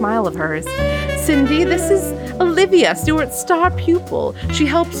charming smile of hers. "Cindy, this is Olivia, Stuart's star pupil. She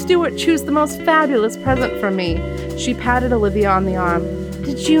helped Stuart choose the most fabulous present for me." She patted Olivia on the arm.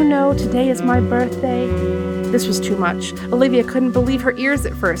 "Did you know today is my birthday?" This was too much. Olivia couldn't believe her ears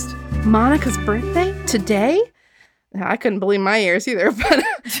at first. Monica's birthday? Today? I couldn't believe my ears either, but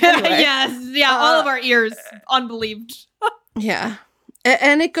anyway. All of our ears unbelieved. Yeah.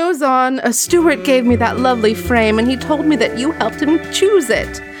 And it goes on, "Stuart gave me that lovely frame, and he told me that you helped him choose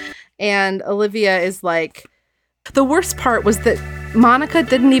it." And Olivia is like, the worst part was that Monica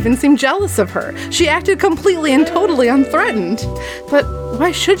didn't even seem jealous of her. She acted completely and totally unthreatened. But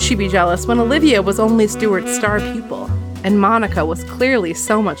why should she be jealous when Olivia was only Stuart's star pupil? And Monica was clearly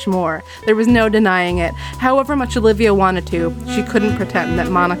so much more. There was no denying it. However much Olivia wanted to, she couldn't pretend that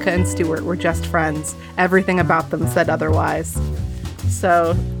Monica and Stuart were just friends. Everything about them said otherwise.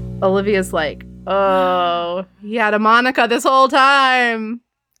 So Olivia's like, oh, he had a Monica this whole time.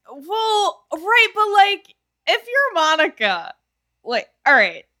 Well, right, but like, if you're Monica, like, all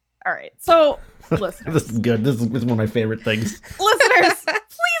right. So, listeners. This is good. This is one of my favorite things. Listeners,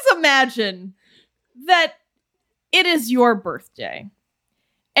 please imagine that it is your birthday,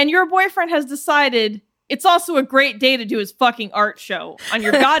 and your boyfriend has decided it's also a great day to do his fucking art show on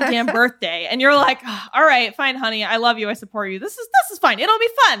your goddamn birthday, and you're like, oh, all right, fine, honey, I love you, I support you. This is fine. It'll be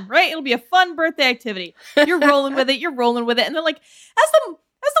fun, right? It'll be a fun birthday activity. You're rolling with it, and then like as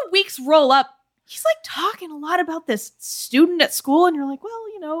the weeks roll up, he's like talking a lot about this student at school, and you're like, well,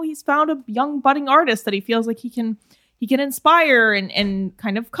 you know, he's found a young budding artist that he feels like he can inspire and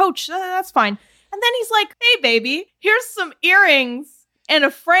kind of coach. That's fine. And then he's like, hey, baby, here's some earrings and a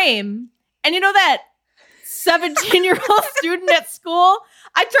frame. And you know that 17-year-old student at school?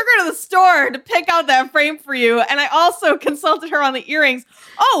 I took her to the store to pick out that frame for you. And I also consulted her on the earrings.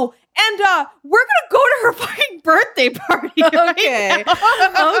 Oh, and we're going to go to her fucking birthday party. Okay.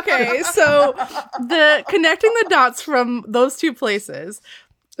 Okay. So connecting the dots from those two places,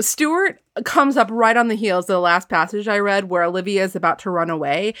 Stuart comes up right on the heels of the last passage I read where Olivia is about to run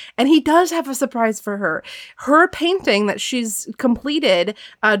away, and he does have a surprise for her. Her painting that she's completed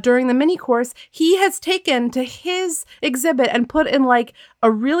during the mini course, he has taken to his exhibit and put in like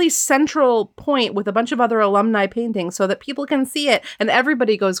a really central point with a bunch of other alumni paintings so that people can see it, and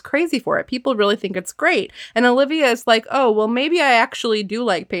everybody goes crazy for it. People really think it's great. And Olivia is like, oh, well, maybe I actually do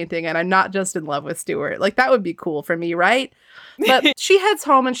like painting and I'm not just in love with Stuart. Like, that would be cool for me, right? But she heads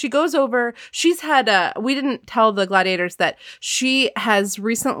home and she goes over. She's had, we didn't tell the gladiators that she has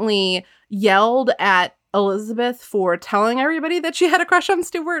recently yelled at Elizabeth for telling everybody that she had a crush on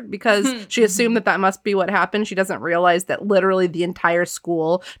Stuart because she assumed that must be what happened. She doesn't realize that literally the entire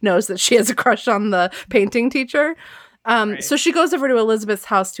school knows that she has a crush on the painting teacher. Right. So she goes over to Elizabeth's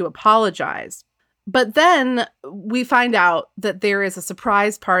house to apologize. But then we find out that there is a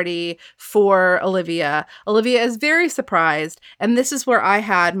surprise party for Olivia. Olivia is very surprised. And this is where I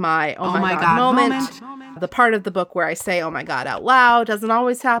had my oh my God moment. The part of the book where I say, oh my God, out loud. Doesn't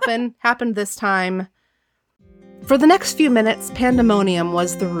always happen. Happened this time. For the next few minutes, pandemonium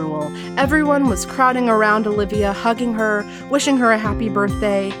was the rule. Everyone was crowding around Olivia, hugging her, wishing her a happy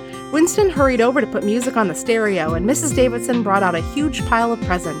birthday. Winston hurried over to put music on the stereo, and Mrs. Davidson brought out a huge pile of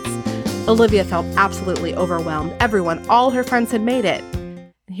presents. Olivia felt absolutely overwhelmed. Everyone, all her friends had made it.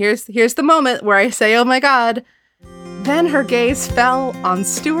 Here's the moment where I say, oh my God. Then her gaze fell on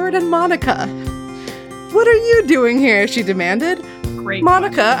Stuart and Monica. What are you doing here? She demanded. Great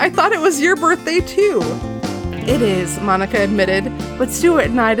Monica, question. I thought it was your birthday too. It is, Monica admitted, but Stuart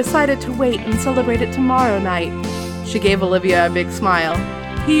and I decided to wait and celebrate it tomorrow night. She gave Olivia a big smile.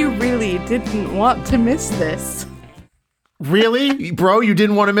 He really didn't want to miss this. Really? Bro, you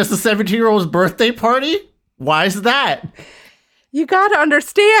didn't want to miss a 17-year-old's birthday party? Why is that? You gotta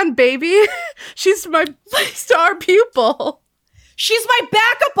understand, baby. She's my star pupil. She's my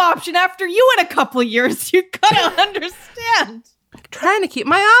backup option after you in a couple years. You gotta understand. Trying to keep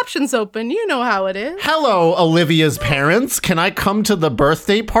my options open. You know how it is. Hello, Olivia's parents. Can I come to the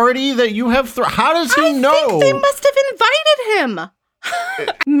birthday party that you have? How does he know? I think they must have invited him.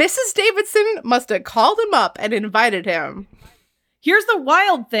 Mrs. Davidson must have called him up and invited him. Here's the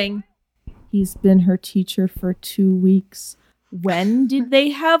wild thing. He's been her teacher for 2 weeks. When did they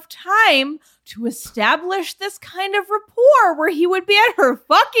have time to establish this kind of rapport where he would be at her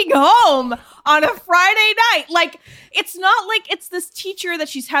fucking home on a Friday night? Like, it's not like it's this teacher that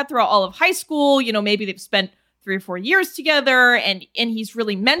she's had throughout all of high school. You know, maybe they've spent 3 or 4 years together and he's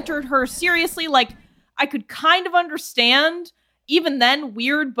really mentored her seriously. Like, I could kind of understand. Even then,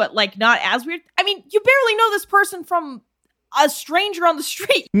 weird, but like not as weird. I mean, you barely know this person from a stranger on the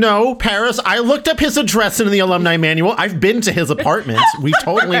street. No, Paris, I looked up his address in the alumni manual. I've been to his apartment. We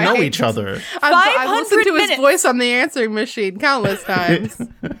totally know each other. I've listened to his voice on the answering machine countless times.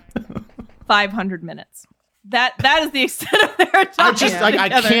 500 minutes. That is the extent of their time.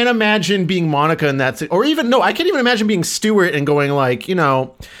 I can't imagine being Monica in that, or even, no, I can't even imagine being Stuart and going like, you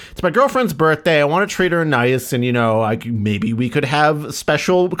know, it's my girlfriend's birthday. I want to treat her nice. And, you know, maybe we could have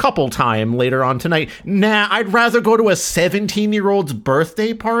special couple time later on tonight. Nah, I'd rather go to a 17-year-old's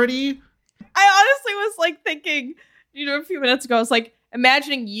birthday party. I honestly was like thinking, you know, a few minutes ago, I was like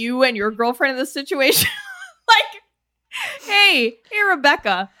imagining you and your girlfriend in this situation. Like, Hey,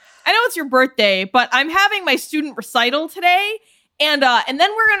 Rebecca. I know it's your birthday, but I'm having my student recital today. And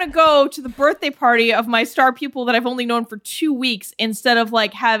then we're going to go to the birthday party of my star pupil that I've only known for 2 weeks instead of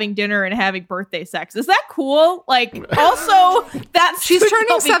like having dinner and having birthday sex. Is that cool? Like, also, that's she's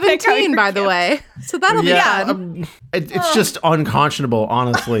turning 17, by the way. So that'll be fun. It's just unconscionable,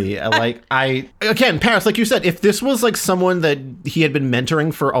 honestly. Again, Paris, like you said, if this was like someone that he had been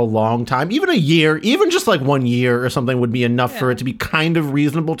mentoring for a long time, even a year, even just like 1 year or something would be enough for it to be kind of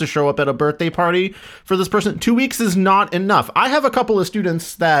reasonable to show up at a birthday party for this person. 2 weeks is not enough. I have a couple of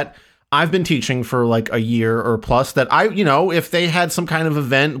students that I've been teaching for like a year or plus that if they had some kind of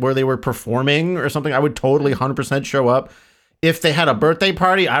event where they were performing or something, I would totally 100% show up. If they had a birthday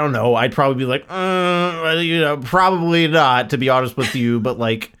party, I don't know, I'd probably be like, probably not, to be honest with you. But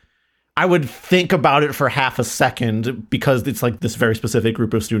like, I would think about it for half a second because it's like this very specific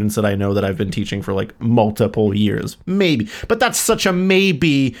group of students that I know that I've been teaching for like multiple years, maybe. But that's such a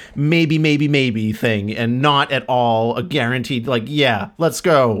maybe thing and not at all a guaranteed, like, yeah, let's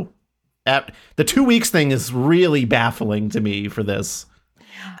go. The 2 weeks thing is really baffling to me for this.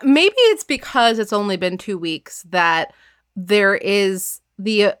 Maybe it's because it's only been 2 weeks that there is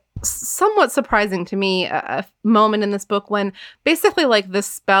the somewhat surprising to me a moment in this book when basically like the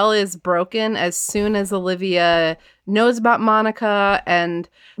spell is broken as soon as Olivia knows about Monica, and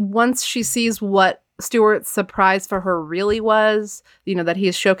once she sees what Stuart's surprise for her really was, that he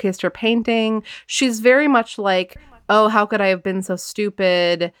has showcased her painting, she's very much like, oh, how could I have been so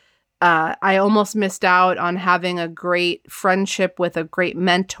stupid? I almost missed out on having a great friendship with a great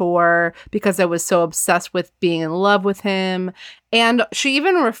mentor because I was so obsessed with being in love with him. And she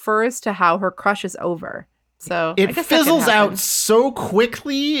even refers to how her crush is over. So it fizzles out so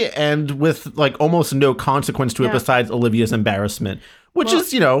quickly and with like almost no consequence to it besides Olivia's embarrassment, which is,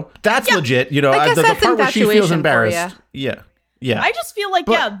 that's legit. I guess the that's part where she feels embarrassed. Yeah. I just feel like,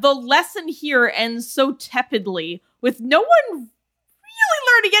 the lesson here ends so tepidly with no one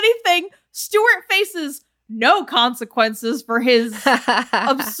learning anything. Stuart faces no consequences for his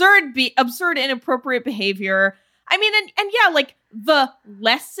absurd, inappropriate behavior. I mean, and like the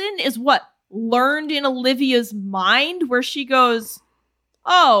lesson is what learned in Olivia's mind, where she goes,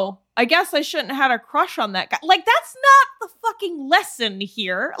 "Oh, I guess I shouldn't have had a crush on that guy." Like, that's not the fucking lesson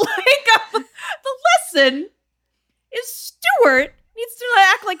here. Like, the lesson is Stuart needs to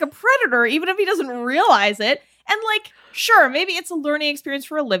act like a predator, even if he doesn't realize it. And like, sure, maybe it's a learning experience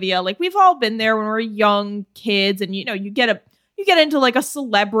for Olivia. Like, we've all been there when we're young kids, and you get into like a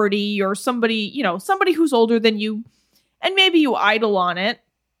celebrity or somebody who's older than you, and maybe you idol on it.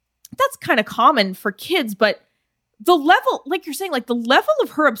 That's kind of common for kids, but the level, like you're saying, like the level of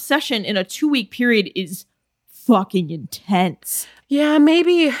her obsession in a 2-week period is fucking intense. Yeah,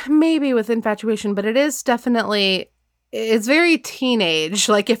 maybe with infatuation, but it is definitely. It's very teenage,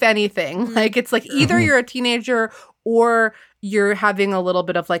 like, if anything. Like, it's like either you're a teenager or you're having a little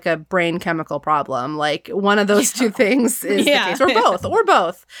bit of like a brain chemical problem. Like, one of those two things is the case, or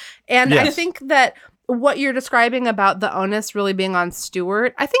both. And I think that what you're describing about the onus really being on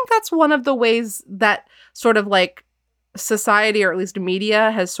Stuart, I think that's one of the ways that sort of like society, or at least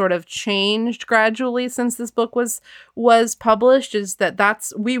media, has sort of changed gradually since this book was published, is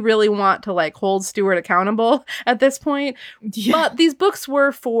that's we really want to like hold Stuart accountable at this point. But these books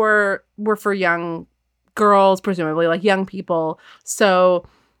were for young girls, presumably, like young people. So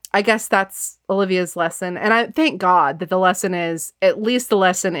I guess that's Olivia's lesson. And I thank God that the lesson is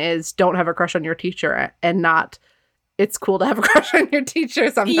don't have a crush on your teacher, and not it's cool to have a crush on your teacher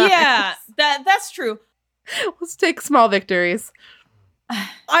sometimes. Yeah, that's true. Let's take small victories.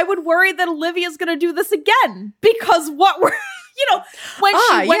 I would worry that Olivia's going to do this again, because when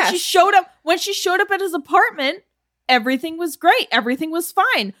she showed up at his apartment, everything was great. Everything was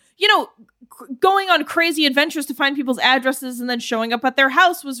fine. Going on crazy adventures to find people's addresses and then showing up at their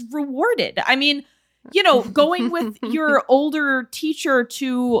house was rewarded. I mean, going with your older teacher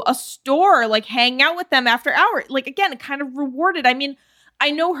to a store, like hang out with them after hours, like, again, kind of rewarded. I mean, I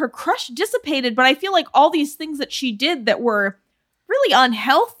know her crush dissipated, but I feel like all these things that she did that were really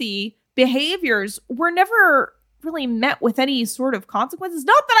unhealthy behaviors were never really met with any sort of consequences.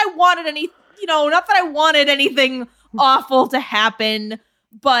 Not that I wanted anything awful to happen,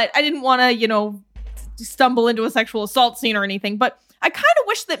 but I didn't want to, stumble into a sexual assault scene or anything. But I kind of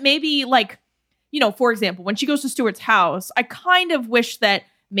wish that maybe, like, for example, when she goes to Stuart's house, I kind of wish that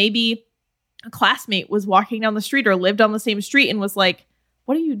maybe a classmate was walking down the street or lived on the same street and was like,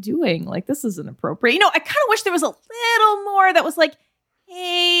 "What are you doing? Like, this isn't appropriate." I kind of wish there was a little more that was like,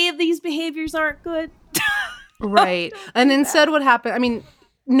 "Hey, these behaviors aren't good." Right. And instead what happened, I mean,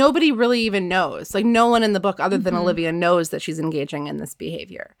 nobody really even knows. Like, no one in the book other than Olivia knows that she's engaging in this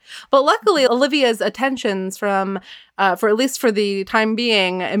behavior. But luckily, Olivia's attentions for at least for the time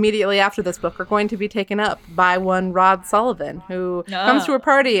being, immediately after this book, are going to be taken up by one Rod Sullivan, who comes to her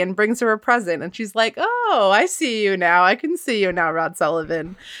party and brings her a present. And she's like, oh, I see you now. I can see you now, Rod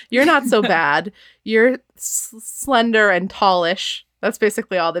Sullivan. You're not so bad. You're slender and tallish. That's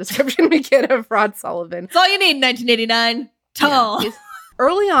basically all the description we get of Rod Sullivan. That's all you need in 1989. Tall. Yeah.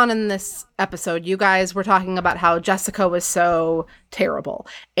 Early on in this episode, you guys were talking about how Jessica was so terrible.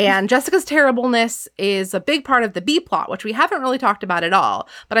 And Jessica's terribleness is a big part of the B plot, which we haven't really talked about at all.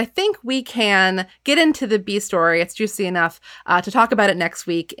 But I think we can get into the B story. It's juicy enough to talk about it next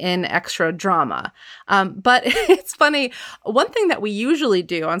week in extra drama. But it's funny. One thing that we usually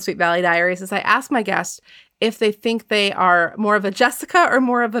do on Sweet Valley Diaries is I ask my guests if they think they are more of a Jessica or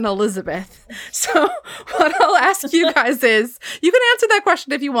more of an Elizabeth. So what I'll ask you guys is, you can answer that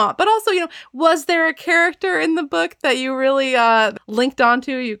question if you want, but also, was there a character in the book that you really linked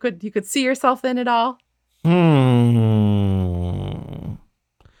onto, you could see yourself in at all?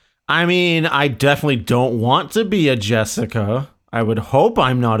 I mean, I definitely don't want to be a Jessica. I would hope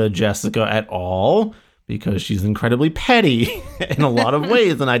I'm not a Jessica at all, because she's incredibly petty in a lot of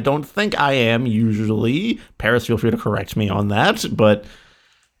ways, and I don't think I am usually. Paris, feel free to correct me on that, but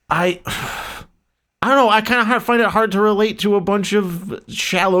I don't know, I kind of find it hard to relate to a bunch of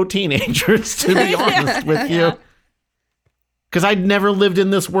shallow teenagers, to be honest with you. Because I'd never lived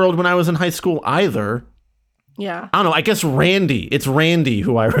in this world when I was in high school either. Yeah. I don't know. I guess Randy. It's Randy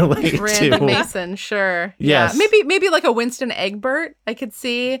who I relate Randy to. Mason, sure. Yes. Yeah. Maybe like a Winston Egbert, I could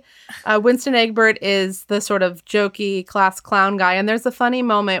see. Winston Egbert is the sort of jokey class clown guy. And there's a funny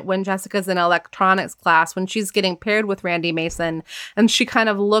moment when Jessica's in electronics class when she's getting paired with Randy Mason. And she kind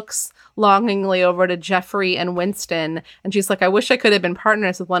of looks longingly over to Jeffrey and Winston. And she's like, I wish I could have been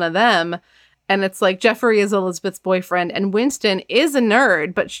partners with one of them. And it's like, Jeffrey is Elizabeth's boyfriend. And Winston is a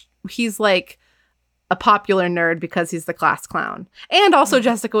nerd, but he's like a popular nerd because he's the class clown. And also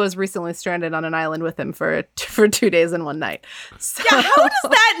Jessica was recently stranded on an island with him for 2 days and 1 night. So, yeah, how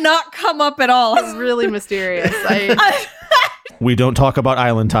does that not come up at all? It's really mysterious. We don't talk about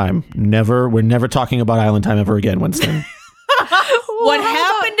Island Time. Never. We're never talking about Island Time ever again, Winston. What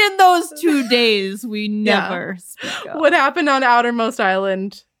happened in those 2 days, we never speak of. What happened on Outermost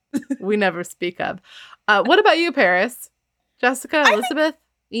Island, we never speak of. What about you, Paris? Jessica, Elizabeth?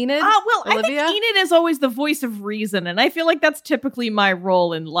 Enid? Olivia? I think Enid is always the voice of reason, and I feel like that's typically my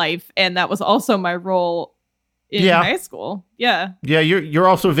role in life, and that was also my role in high school. Yeah. Yeah, you're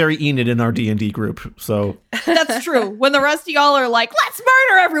also very Enid in our D&D group, so. That's true. When the rest of y'all are like, let's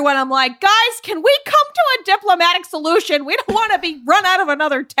murder everyone, I'm like, guys, can we come to a diplomatic solution? We don't want to be run out of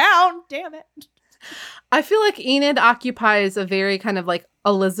another town. Damn it. I feel like Enid occupies a very kind of like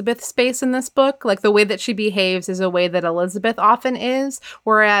Elizabeth space in this book. Like the way that she behaves is a way that Elizabeth often is.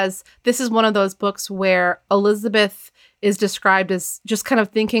 Whereas this is one of those books where Elizabeth is described as just kind of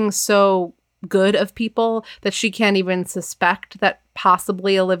thinking so good of people that she can't even suspect that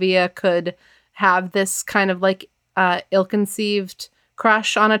possibly Olivia could have this kind of like ill-conceived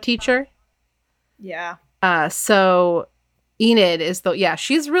crush on a teacher. Yeah. So Enid is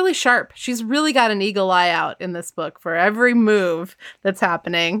she's really sharp. She's really got an eagle eye out in this book for every move that's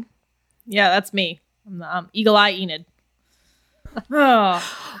happening. Yeah, that's me. I'm Eagle Eye Enid. Go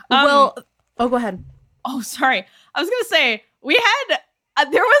ahead. Oh, sorry. I was going to say, we had,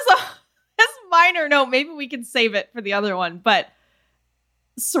 there was this minor note, maybe we can save it for the other one, but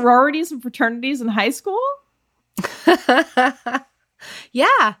sororities and fraternities in high school?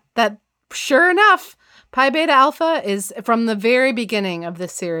 Yeah, that sure enough. Pi Beta Alpha is from the very beginning of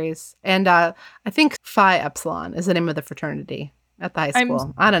this series. And I think Phi Epsilon is the name of the fraternity at the high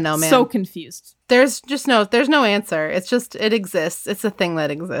school. I don't know, man. So confused. There's no answer. It's just, it exists. It's a thing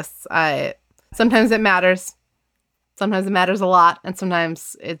that exists. Sometimes it matters. Sometimes it matters a lot. And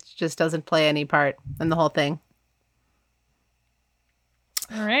sometimes it just doesn't play any part in the whole thing.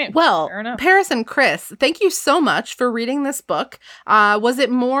 All right. Well, Paris and Chris, thank you so much for reading this book. Was it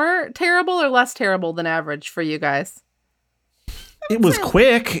more terrible or less terrible than average for you guys? It was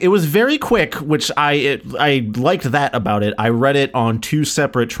quick. It was very quick, which I liked that about it. I read it on 2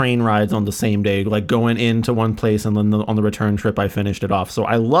 separate train rides on the same day, like going into one place and then on the return trip, I finished it off. So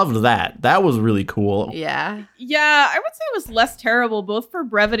I loved that. That was really cool. Yeah. Yeah, I would say it was less terrible, both for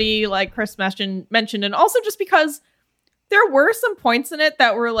brevity, like Chris mentioned, and also just because there were some points in it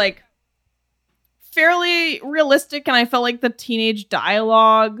that were like fairly realistic, and I felt like the teenage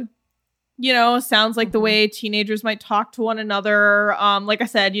dialogue, sounds like the way teenagers might talk to one another. Like I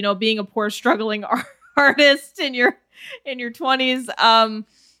said, being a poor struggling artist in your 20s.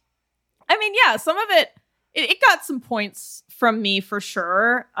 I mean, yeah, some of it got some points from me for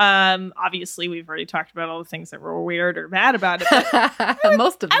sure. Obviously, we've already talked about all the things that were weird or bad about it. But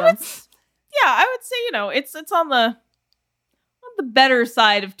Most of them. I would say, it's on the better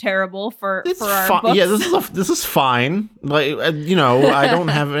side of terrible for our books. Yeah, this is fine. Like, I don't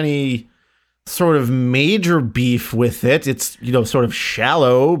have any sort of major beef with it. It's, sort of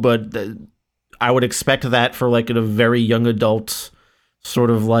shallow, but I would expect that for like a very young adult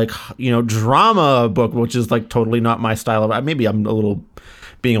sort of like, drama book, which is like totally not my style of. Maybe I'm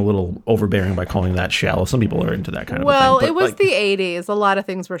being a little overbearing by calling that shallow. Some people are into that kind of thing. Well, it was the 80s. A lot of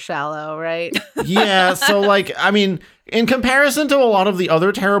things were shallow, right? Yeah, so like, I mean, in comparison to a lot of the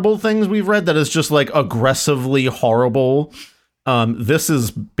other terrible things we've read that is just like aggressively horrible, this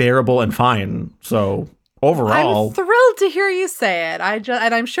is bearable and fine. So overall, I'm thrilled to hear you say it.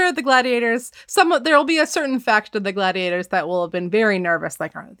 And I'm sure the Gladiators, there'll be a certain fact of the Gladiators that will have been very nervous,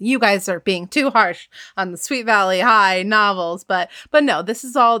 like, oh, you guys are being too harsh on the Sweet Valley High novels. But no, this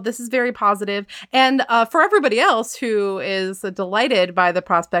is very positive. And for everybody else who is delighted by the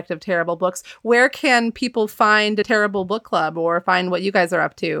prospect of terrible books, where can people find a Terrible Book Club or find what you guys are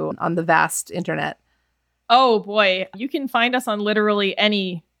up to on the vast internet? Oh boy, you can find us on literally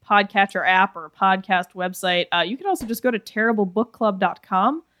any podcatcher app or podcast website. You can also just go to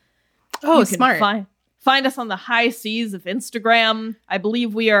terriblebookclub.com. Oh, you can smart. Find us on the high seas of Instagram. I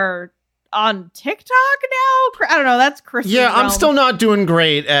believe we are on TikTok now. I don't know. That's Kristen's yeah, I'm realm. still not doing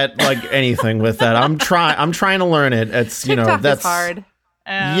great at like anything with that. I'm trying to learn it. It's TikTok that's is hard.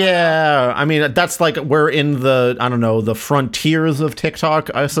 Yeah, I mean that's like we're in the frontiers of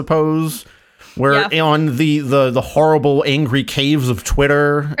TikTok, I suppose. We're on the horrible angry caves of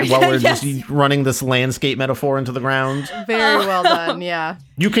Twitter while we're just running this landscape metaphor into the ground. Very well done, yeah.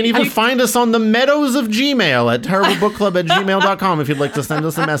 You can even find us on the meadows of Gmail at terriblebookclub@gmail.com if you'd like to send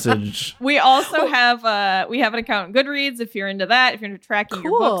us a message. We also have an account in Goodreads if you're into that, if you're into tracking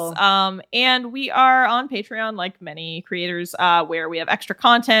your books. And we are on Patreon like many creators where we have extra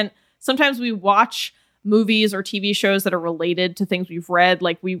content. Sometimes we watch movies or TV shows that are related to things we've read.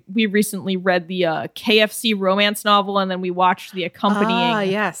 Like we recently read the KFC romance novel, and then we watched the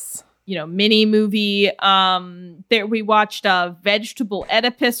accompanying mini movie. There we watched Vegetable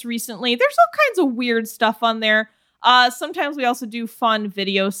Oedipus recently. There's all kinds of weird stuff on there. Sometimes we also do fun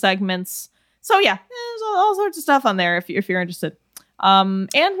video segments. So yeah, there's all sorts of stuff on there if you're interested. And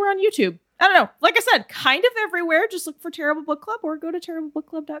we're on YouTube. I don't know. Like I said, kind of everywhere. Just look for Terrible Book Club or go to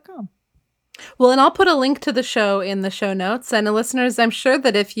terriblebookclub.com. Well, and I'll put a link to the show in the show notes. And listeners, I'm sure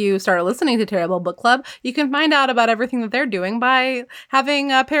that if you start listening to Terrible Book Club, you can find out about everything that they're doing by having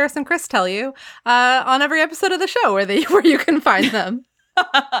Paris and Chris tell you on every episode of the show where you can find them.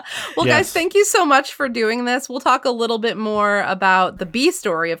 Well, guys, thank you so much for doing this. We'll talk a little bit more about the B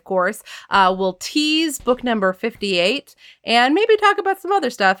story, of course. We'll tease book number 58 and maybe talk about some other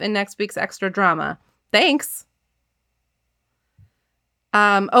stuff in next week's extra drama. Thanks.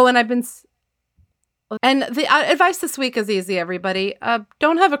 And the advice this week is easy, everybody.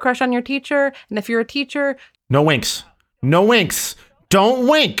 Don't have a crush on your teacher. And if you're a teacher... No winks. No winks. Don't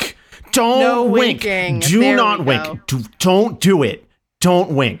wink. Don't wink. Winking. Do there not wink. Don't do it.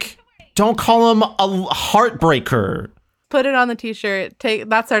 Don't wink. Don't call him a heartbreaker. Put it on the t-shirt.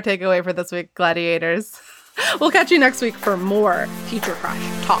 That's our takeaway for this week, Gladiators. We'll catch you next week for more teacher crush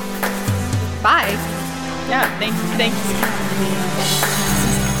talk. Bye. Yeah, thank you.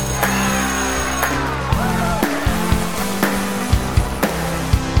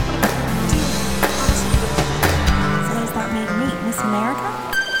 America?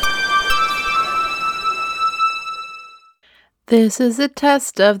 This is a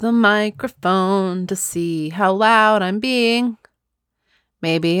test of the microphone to see how loud I'm being.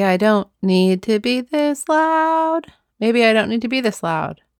 Maybe I don't need to be this loud. Maybe I don't need to be this loud.